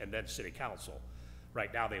Commission and then City Council.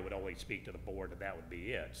 Right now, they would only speak to the board, and that would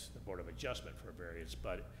be it, the Board of Adjustment for a variance.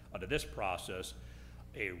 But under this process,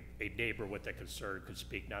 a neighbor with a concern could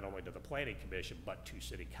speak not only to the Planning Commission, but to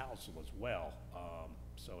City Council as well.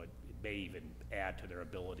 So it may even add to their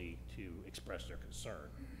ability to express their concern.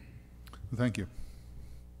 Thank you.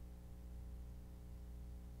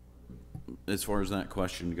 As far as that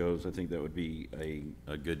question goes, I think that would be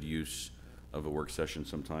a good use of a work session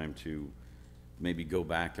sometime to maybe go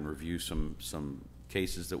back and review some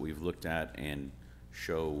cases that we've looked at and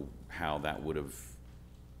show how that would have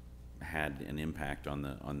had an impact on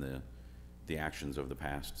the actions of the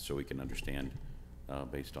past, so we can understand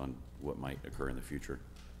based on what might occur in the future.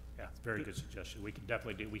 Yeah, it's a very good suggestion. We can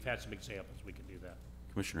definitely we've had some examples, we can do that.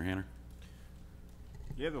 Commissioner Hanner?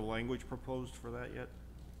 Do you have the language proposed for that yet?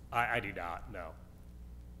 I do not, no.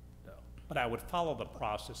 No. But I would follow the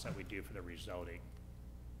process that we do for the rezoning.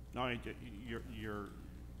 No,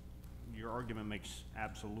 your argument makes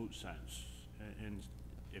absolute sense. And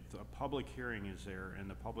if a public hearing is there and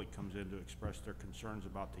the public comes in to express their concerns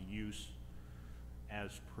about the use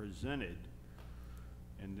as presented,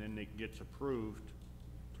 and then it gets approved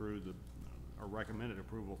through the, or recommended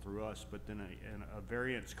approval through us, but then a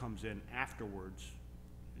variance comes in afterwards,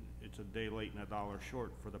 it's a day late and a dollar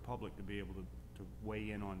short for the public to be able to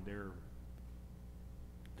weigh in on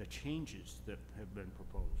the changes that have been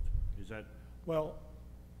proposed. Is that? Well,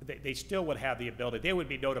 they still would have the ability, they would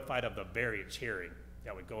be notified of the variance hearing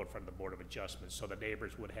that would go in front of the Board of Adjustment, so the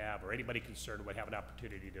neighbors would have, or anybody concerned would have an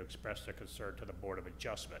opportunity to express their concern to the Board of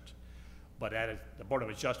Adjustment. But that is, the Board of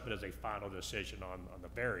Adjustment is a final decision on the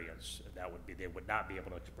variance, and that would be, they would not be able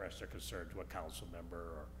to express their concern to a council member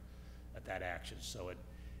or at that action. So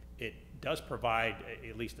it does provide,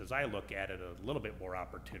 at least as I look at it, a little bit more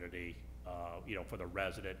opportunity, you know, for the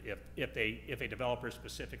resident if a developer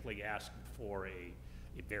specifically asks for a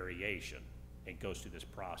variation and goes through this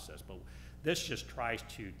process. But this just tries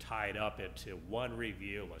to tie it up into one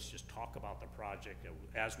review. Let's just talk about the project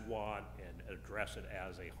as one and address it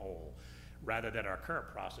as a whole, rather than our current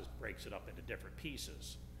process breaks it up into different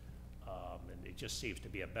pieces. And it just seems to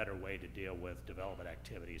be a better way to deal with development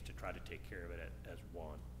activities, to try to take care of it as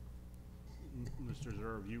one. Mr.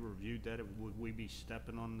 Zer, have you reviewed that? Would we be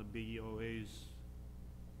stepping on the BOA's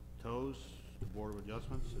toes, the Board of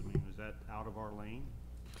Adjustments? I mean, is that out of our lane?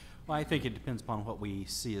 Well, I think it depends upon what we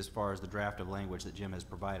see as far as the draft of language that Jim has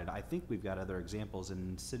provided. I think we've got other examples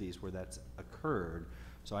in cities where that's occurred,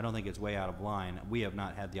 so I don't think it's way out of line. We have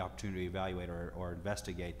not had the opportunity to evaluate or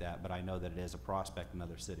investigate that, but I know that it is a prospect in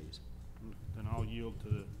other cities. Then I'll yield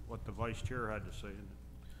to what the Vice Chair had to say, and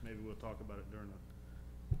maybe we'll talk about it during the...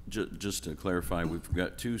 Just to clarify, we've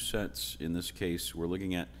got two sets in this case. We're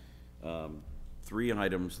looking at 3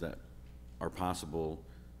 items that are possible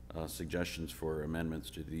suggestions for amendments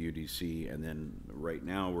to the UDC, and then right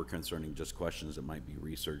now we're concerning just questions that might be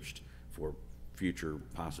researched for future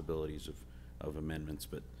possibilities of amendments.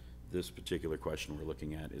 But this particular question we're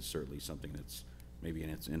looking at is certainly something that's maybe in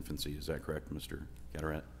its infancy. Is that correct, Mr.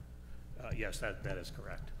 Carteret? Yes, that is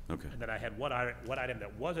correct. Okay. And then I had one item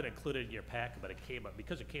that wasn't included in your packet, but it came up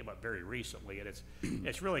because it came up very recently, and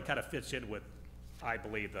it's really kind of fits in with, I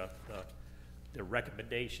believe, the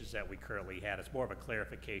recommendations that we currently had. It's more of a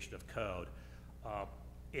clarification of code.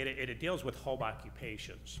 It deals with home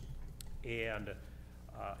occupations, and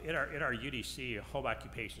in our UDC, home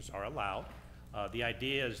occupations are allowed. The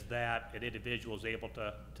idea is that an individual is able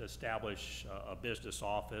to establish a business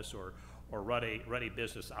office or run a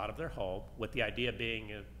business out of their home, with the idea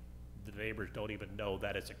being the neighbors don't even know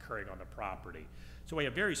that it's occurring on the property. So we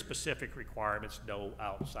have very specific requirements: no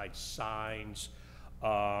outside signs. You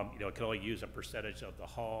know, it can only use a percentage of the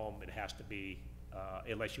home. It has to be,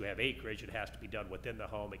 unless you have acreage, it has to be done within the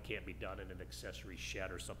home. It can't be done in an accessory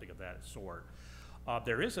shed or something of that sort.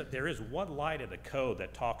 There is one line in the code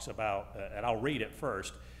that talks about, and I'll read it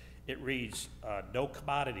first. It reads, no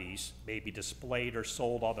commodities may be displayed or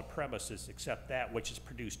sold on the premises except that which is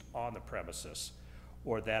produced on the premises,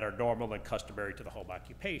 or that are normal and customary to the home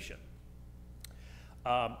occupation.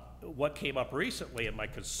 What came up recently, and my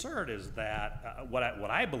concern is that what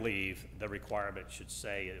I believe the requirement should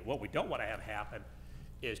say, what we don't want to have happen,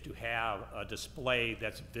 is to have a display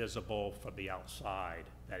that's visible from the outside,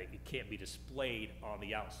 that it can't be displayed on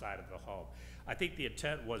the outside of the home. I think the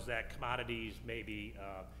intent was that commodities maybe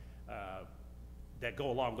that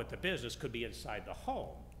go along with the business could be inside the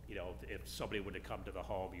home. You know, if somebody were to come to the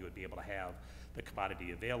home, you would be able to have the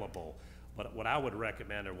commodity available. But what I would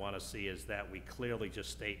recommend or want to see is that we clearly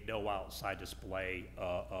just state no outside display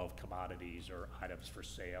of commodities or items for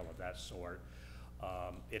sale of that sort.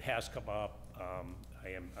 It has come up.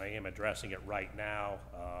 I am addressing it right now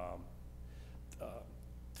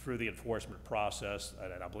through the enforcement process,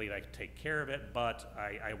 and I believe I can take care of it, but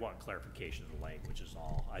I want clarification of the language is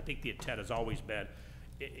all. I think the intent has always been,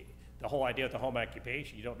 the whole idea of the home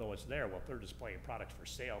occupation, you don't know what's there. Well, if they're displaying products for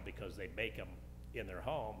sale because they make them in their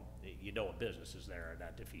home, you know a business is there, and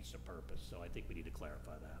that defeats the purpose. So I think we need to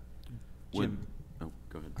clarify that. Jim, Oh,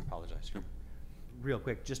 go ahead. I apologize. Sure. Real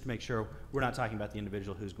quick, just to make sure, we're not talking about the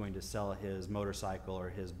individual who's going to sell his motorcycle or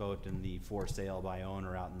his boat in the for sale by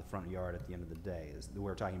owner out in the front yard at the end of the day.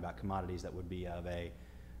 We're talking about commodities that would be of a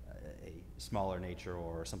smaller nature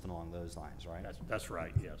or something along those lines, right? That's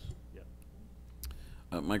right, yes.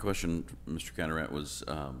 Yeah. My question, Mr. Carteret, was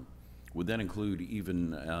would that include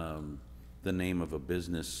even the name of a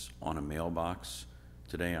business on a mailbox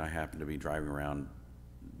today I happened to be driving around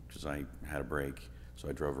because I had a break, so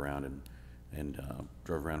I drove around and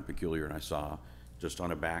drove around Peculiar, and I saw just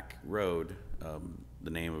on a back road the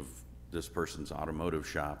name of this person's automotive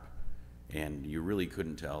shop, and you really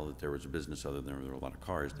couldn't tell that there was a business other than there were a lot of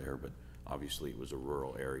cars there, but obviously it was a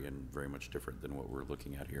rural area and very much different than what we're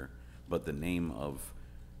looking at here. But the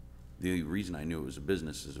reason I knew it was a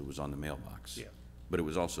business is it was on the mailbox. Yeah. But it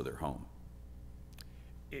was also their home.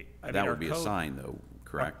 That That would be a sign though,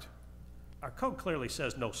 correct? Our code clearly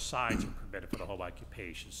says no signs are permitted for the home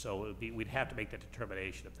occupation, so it would be, we'd have to make that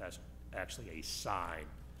determination if that's actually a sign.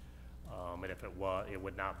 And if it was, it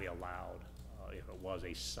would not be allowed, if it was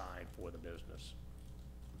a sign for the business.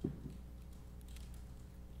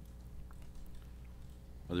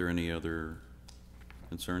 Are there any other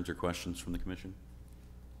concerns or questions from the commission?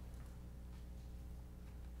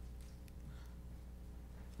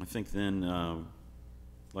 I think then I'd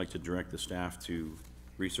like to direct the staff to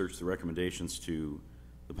research the recommendations to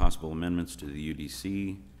the possible amendments to the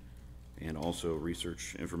UDC and also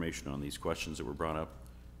research information on these questions that were brought up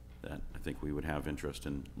that I think we would have interest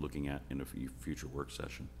in looking at in a future work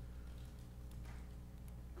session.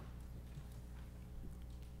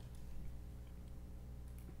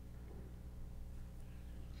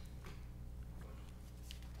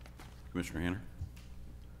 Commissioner Hanner?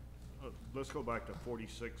 Let's go back to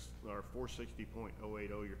 46, or 460.080.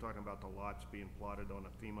 You're talking about the lots being plotted on a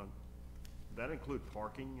FEMA. That include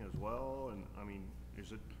parking as well? And I mean,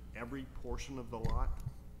 is it every portion of the lot?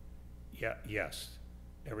 Yeah, yes,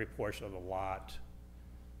 every portion of the lot,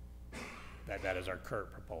 that is our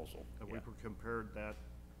current proposal. Have Yeah. we compared that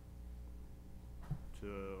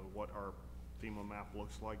to what our FEMA map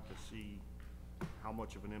looks like to see how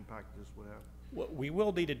much of an impact this would have? Well, we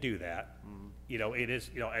will need to do that. You know, it is,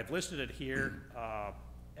 you know, I've listed it here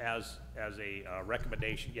as a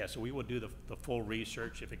recommendation. Yeah, so we will do the full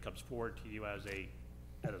research if it comes forward to you as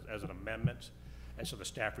an amendment. And so the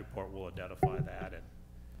staff report will identify that. And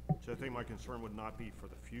So I think my concern would not be for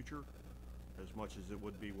the future as much as it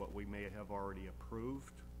would be what we may have already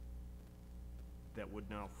approved that would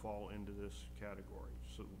now fall into this category.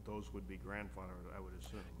 So those would be grandfathered, I would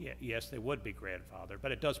assume. yeah, yes, they would be grandfathered,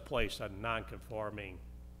 but it does place a non-conforming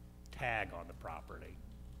tag on the property.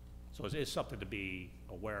 So it's something to be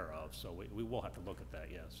aware of, so we will have to look at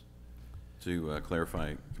that, yes. To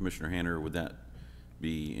clarify, Commissioner Hanner, would that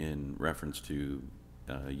be in reference to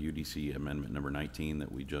UDC Amendment number 19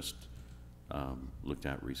 that we just looked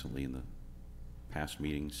at recently in the past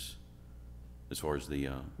meetings as far as the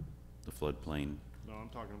floodplain? No, I'm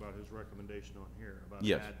talking about his recommendation on here, about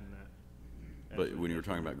Yes. adding that. But when you were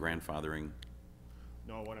talking about grandfathering,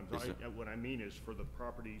 No, what I'm Is talking, what I mean is for the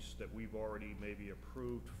properties that we've already maybe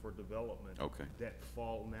approved for development. Okay. That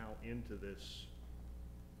fall now into this,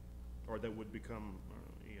 or that would become,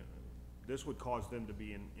 you know, this would cause them to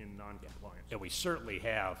be in non-compliance. And we certainly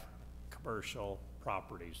have commercial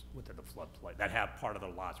properties within the floodplain, that have part of the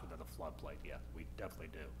lots within the floodplain, yeah, we definitely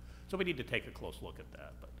do. So we need to take a close look at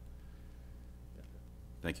that, but.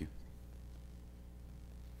 thank you.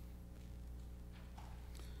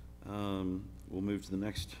 We'll move to the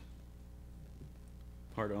next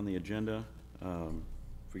part on the agenda.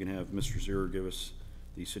 If we can have Mr. Zierer give us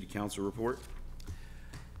the city council report.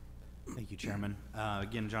 Thank you, Chairman.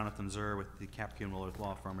 Again, Jonathan Zur with the Kapke and Willard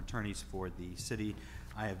Law Firm attorneys for the city.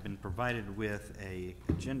 I have been provided with an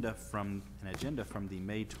agenda from the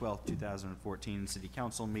May 12th, 2014 City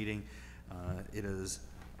Council meeting. It is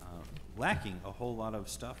lacking a whole lot of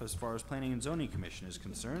stuff as far as Planning and Zoning Commission is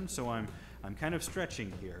concerned, so I'm kind of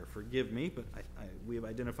stretching here. Forgive me, but we have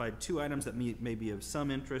identified two items that may be of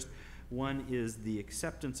some interest. One is the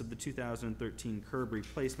acceptance of the 2013 curb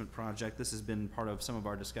replacement project. This has been part of some of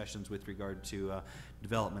our discussions with regard to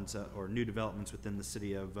developments or new developments within the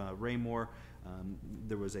city of Raymore.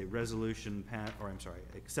 There was a resolution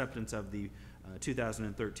acceptance of the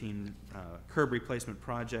 2013 curb replacement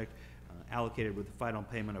project allocated with a final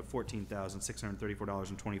payment of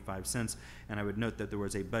 $14,634.25. And I would note that there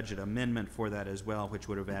was a budget amendment for that as well, which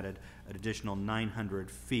would have added an additional 900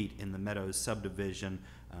 feet in the Meadows subdivision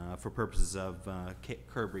for purposes of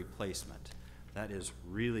curb replacement. That is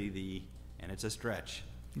really and it's a stretch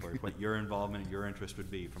for what your involvement and your interest would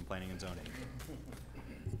be from planning and zoning.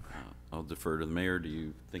 I'll defer to the mayor. Do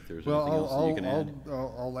you think there's anything else that you can add?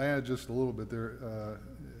 I'll add just a little bit there,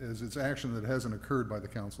 as it's action that hasn't occurred by the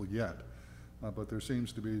council yet. But there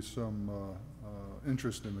seems to be some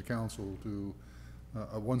interest in the council to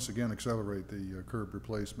once again accelerate the curb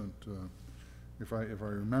replacement. If I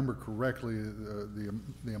remember correctly,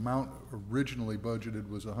 the amount originally budgeted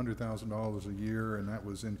was $100,000 a year, and that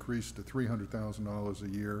was increased to $300,000 a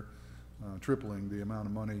year tripling the amount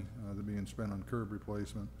of money that being spent on curb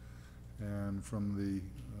replacement. And from the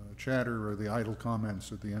chatter or the idle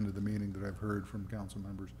comments at the end of the meeting that I've heard from council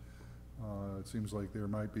members, it seems like there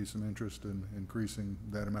might be some interest in increasing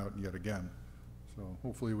that amount yet again. So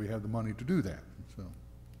hopefully we have the money to do that. So,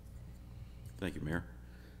 Thank you, Mayor.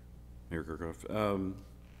 Mayor Kirkhoff.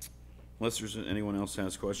 Unless there's anyone else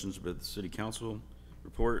has questions about the city council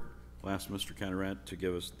report, I'll ask Mr. Catarat to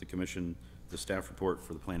give us the commission, the staff report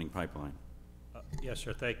for the planning pipeline. Yes,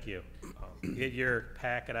 sir, thank you. In your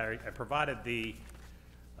packet, I provided the,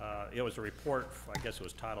 it was a report, I guess it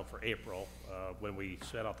was titled for April. When we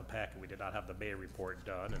sent out the packet, we did not have the May report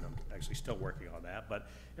done, and I'm actually still working on that, but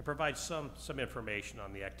it provides some information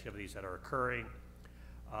on the activities that are occurring.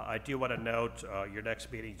 I do want to note your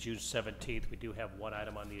next meeting, June 17th, we do have one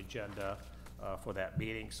item on the agenda for that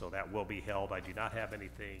meeting, so that will be held. I do not have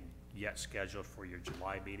anything yet scheduled for your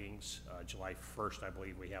July meetings. July 1st, I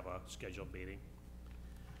believe we have a scheduled meeting.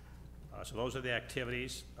 So those are the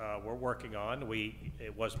activities we're working on.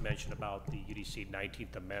 It was mentioned about the UDC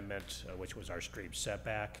 19th Amendment, which was our stream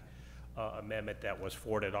setback amendment that was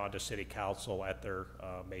forwarded on to City Council at their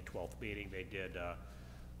May 12th meeting. They did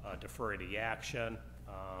defer any action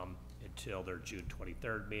until their June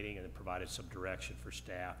 23rd meeting, and then provided some direction for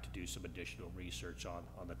staff to do some additional research on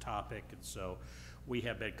the topic. And so we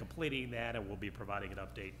have been completing that, and we'll be providing an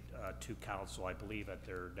update to council, I believe, at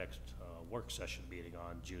their next work session meeting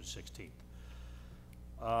on June 16th.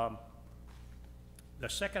 The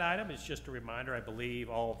second item is just a reminder. I believe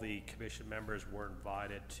all of the commission members were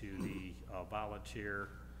invited to the volunteer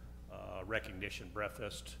recognition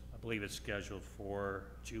breakfast. I believe it's scheduled for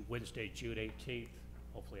Wednesday, June 18th.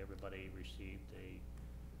 Hopefully everybody received a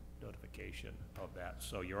notification of that.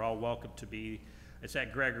 So you're all welcome to be. It's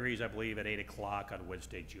at Gregory's, I believe, at 8 o'clock on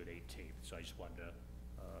Wednesday, June 18th. So I just wanted to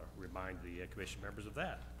remind the commission members of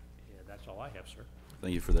that. And that's all I have, sir.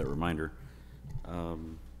 Thank you for that reminder. Let's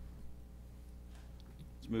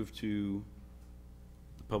move to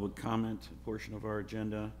the public comment portion of our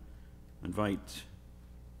agenda. Invite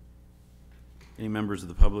any members of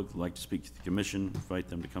the public who would like to speak to the commission, invite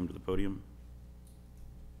them to come to the podium.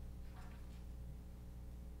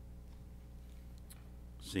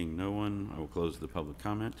 Seeing no one, I will close the public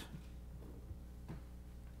comment.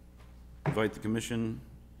 Invite the commission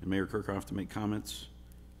and Mayor Kirkhoff to make comments.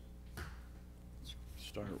 Let's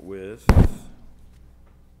start with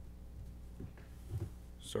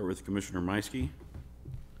Commissioner Meiske.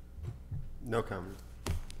 No comment.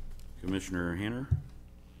 Commissioner Hanner.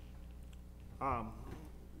 I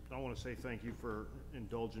want to say thank you for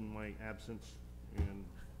indulging my absence in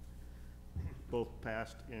both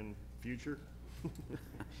past and future.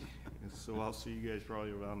 So I'll see you guys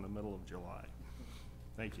probably around the middle of July.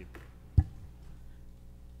 Thank you.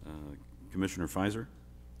 Commissioner Fizer.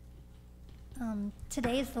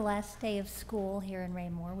 Today is the last day of school here in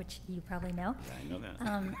Raymore, which you probably know. I know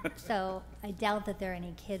that. So I doubt that there are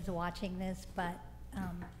any kids watching this, but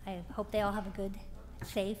I hope they all have a good,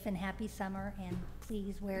 safe, and happy summer, and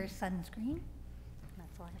please wear sunscreen.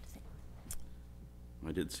 That's all I have to say.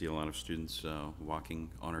 I did see a lot of students walking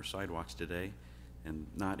on our sidewalks today, and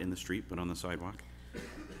not in the street, but on the sidewalk.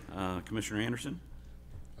 Commissioner Anderson.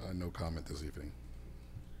 No comment this evening.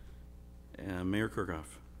 Mayor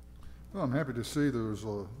Kirkhoff. well, I'm happy to see there was,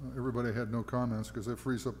 everybody had no comments, because that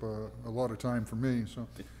frees up a lot of time for me, so.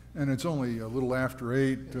 And it's only a little after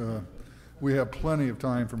 8. We have plenty of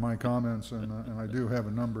time for my comments, and I do have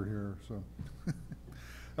a number here, so.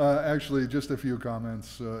 Actually, just a few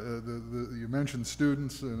comments. You mentioned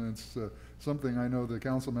students, and it's something I know the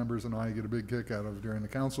council members and I get a big kick out of during the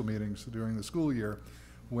council meetings during the school year,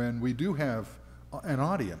 when we do have an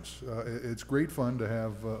audience. It's great fun to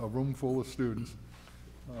have a room full of students.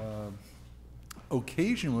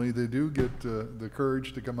 Occasionally, they do get the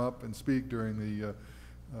courage to come up and speak during the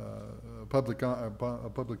public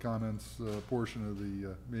comments portion of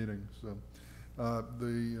the meeting. So.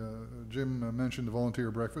 Jim mentioned the volunteer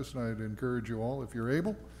breakfast, and I'd encourage you all, if you're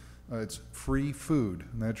able, it's free food,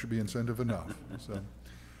 and that should be incentive enough. So,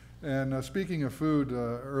 and speaking of food,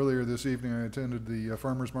 earlier this evening I attended the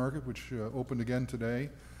farmers market, which opened again today.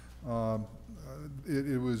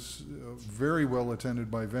 It was very well attended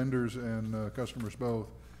by vendors and customers both.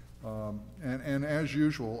 And as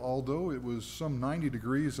usual, although it was some 90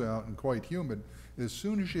 degrees out and quite humid, as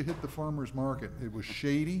soon as you hit the farmers market, it was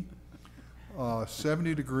shady.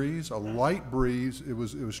 70 degrees, a light breeze. It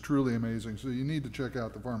was truly amazing. So you need to check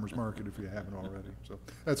out the farmers market if you haven't already. So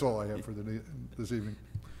that's all I have for this evening.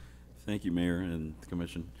 Thank you, Mayor and the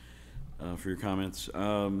Commission, for your comments.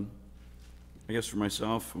 I guess for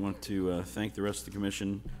myself, I want to thank the rest of the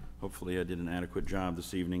Commission Hopefully I did an adequate job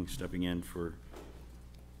this evening, stepping in for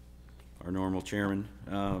our normal chairman.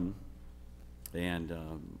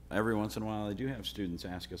 Every once in a while, I do have students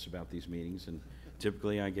ask us about these meetings, and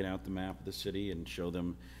typically I get out the map of the city and show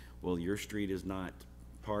them, well, your street is not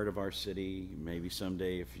part of our city. Maybe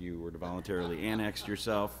someday if you were to voluntarily annex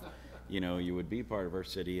yourself, you know, you would be part of our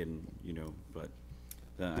city, and, you know, but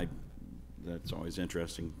that's always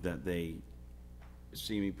interesting that they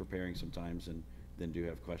see me preparing sometimes and then do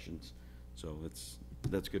have questions. So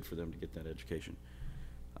that's good for them to get that education.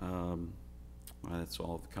 That's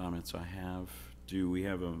all the comments I have. Do we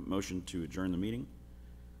have a motion to adjourn the meeting?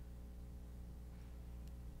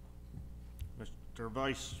 Mr.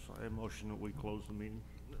 Vice, I motion that we close the meeting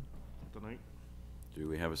tonight. Do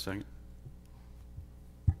we have a second?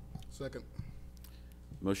 Second.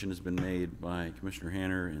 Motion has been made by Commissioner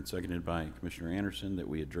Hanner and seconded by Commissioner Anderson that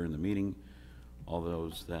we adjourn the meeting. All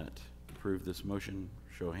those that approve this motion,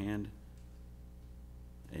 show a hand.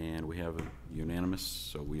 And we have a unanimous,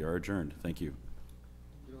 so we are adjourned. Thank you.